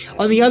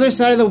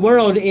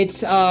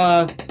 it's,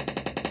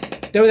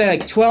 they were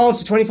like 12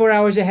 to 24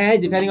 hours ahead,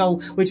 depending on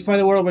which part of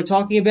the world we're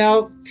talking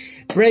about.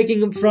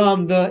 Breaking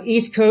from the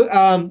East Coast,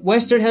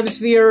 Western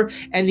Hemisphere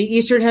and the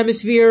Eastern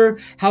Hemisphere,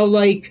 how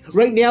like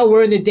right now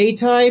we're in the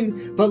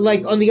daytime, but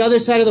like on the other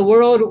side of the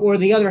world or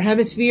the other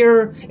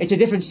hemisphere, it's a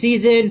different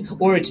season,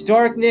 or it's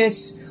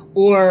darkness,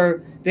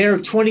 or they're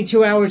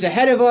 22 hours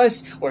ahead of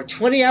us, or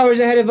 20 hours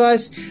ahead of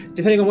us,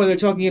 depending on whether they're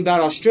talking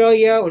about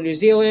Australia or New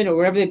Zealand or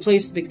wherever the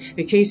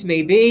case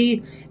may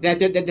be. That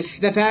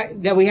the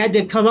fact that we had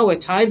to come up with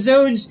time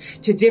zones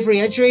to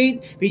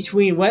differentiate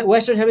between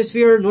Western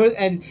Hemisphere, North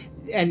and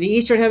the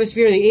Eastern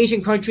Hemisphere, the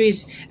Asian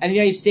countries, and the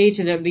United States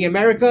and the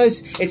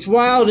Americas. It's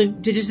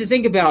wild to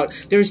think about.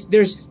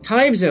 There's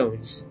time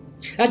zones.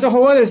 That's a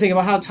whole other thing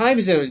about how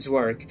time zones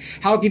work.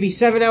 How it could be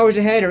 7 hours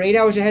ahead or 8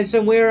 hours ahead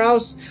somewhere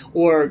else,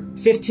 or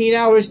 15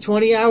 hours,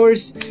 20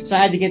 hours. So I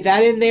had to get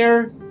that in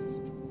there.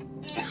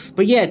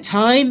 But yeah,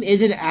 time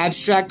is an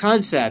abstract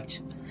concept.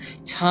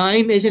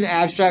 Time is an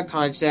abstract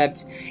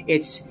concept.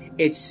 It's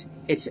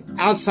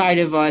outside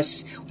of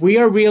us. We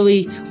are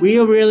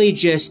really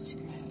just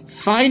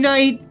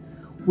finite.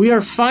 We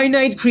are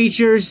finite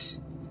creatures.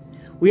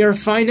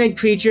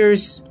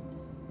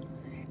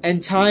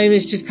 And time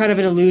is just kind of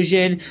an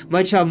illusion,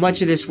 how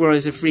much of this world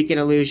is a freaking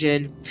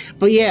illusion.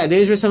 But yeah,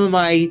 those were some of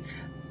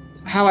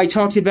how I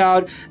talked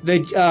about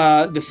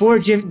the four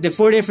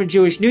different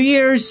Jewish New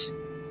Years,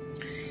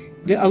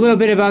 a little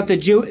bit about how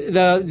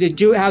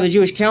the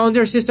Jewish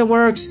calendar system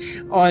works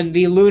on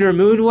the lunar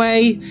moon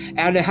way,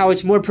 and how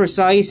it's more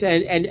precise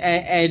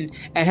and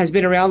has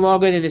been around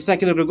longer than the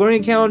secular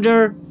Gregorian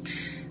calendar.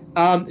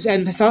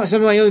 And some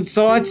of my own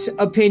thoughts,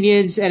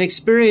 opinions, and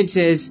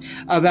experiences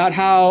about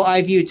how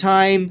I view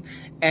time,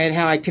 and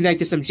how I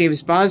connected some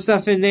James Bond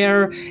stuff in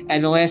there,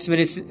 and the last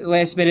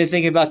minute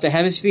thing about the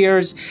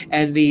hemispheres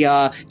and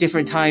the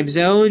different time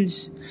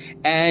zones,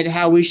 and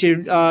how we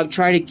should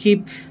try to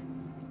keep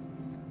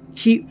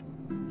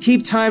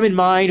time in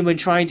mind when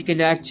trying to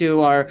connect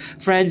to our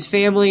friends,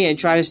 family, and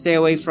try to stay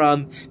away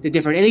from the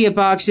different idiot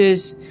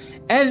boxes,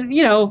 and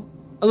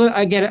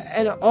again,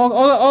 and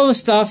all the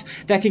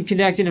stuff that can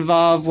connect and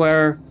involve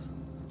how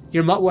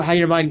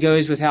your mind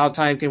goes with how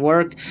time can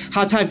work,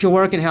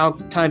 and how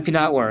time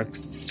cannot work.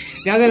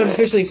 Now that I'm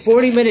officially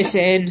 40 minutes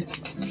in,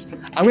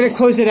 I'm going to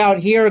close it out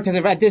here, because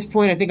at this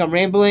point I think I'm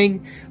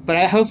rambling,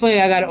 but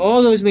hopefully I got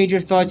all those major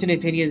thoughts and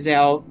opinions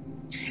out,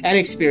 and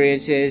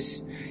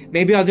experiences.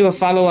 Maybe I'll do a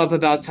follow-up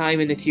about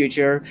time in the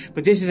future,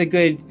 but this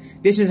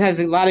has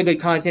a lot of good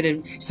content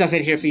and stuff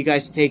in here for you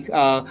guys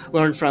to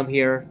learn from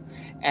here.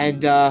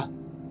 And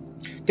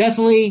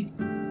definitely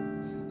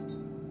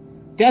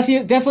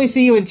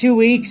see you in 2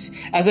 weeks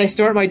as I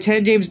start my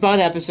 10 James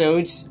Bond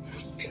episodes.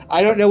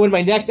 I don't know when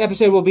my next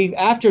episode will be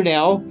after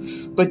now,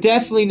 but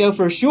definitely know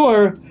for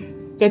sure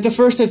that the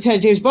first of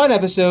 10 James Bond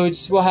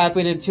episodes will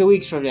happen in 2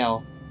 weeks from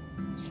now.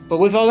 But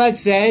with all that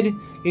said,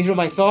 these were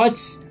my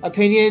thoughts,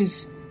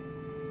 opinions,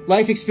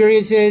 life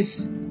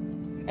experiences,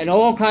 and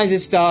all kinds of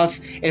stuff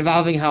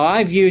involving how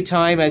I view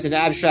time as an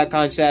abstract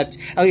concept,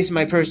 at least in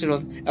my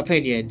personal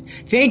opinion.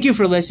 Thank you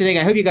for listening.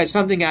 I hope you got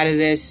something out of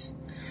this.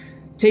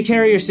 Take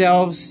care of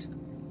yourselves.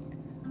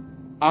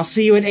 I'll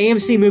see you in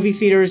AMC movie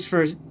theaters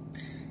for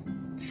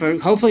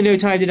hopefully No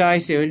Time to Die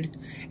soon.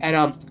 And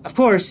of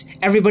course,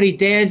 everybody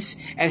dance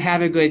and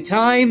have a good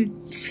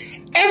time.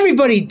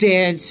 Everybody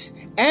dance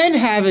and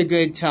have a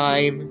good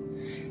time.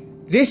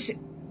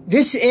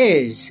 This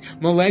is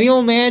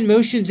Millennial Man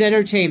Motions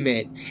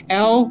Entertainment,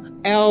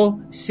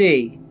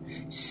 LLC,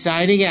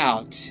 signing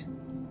out.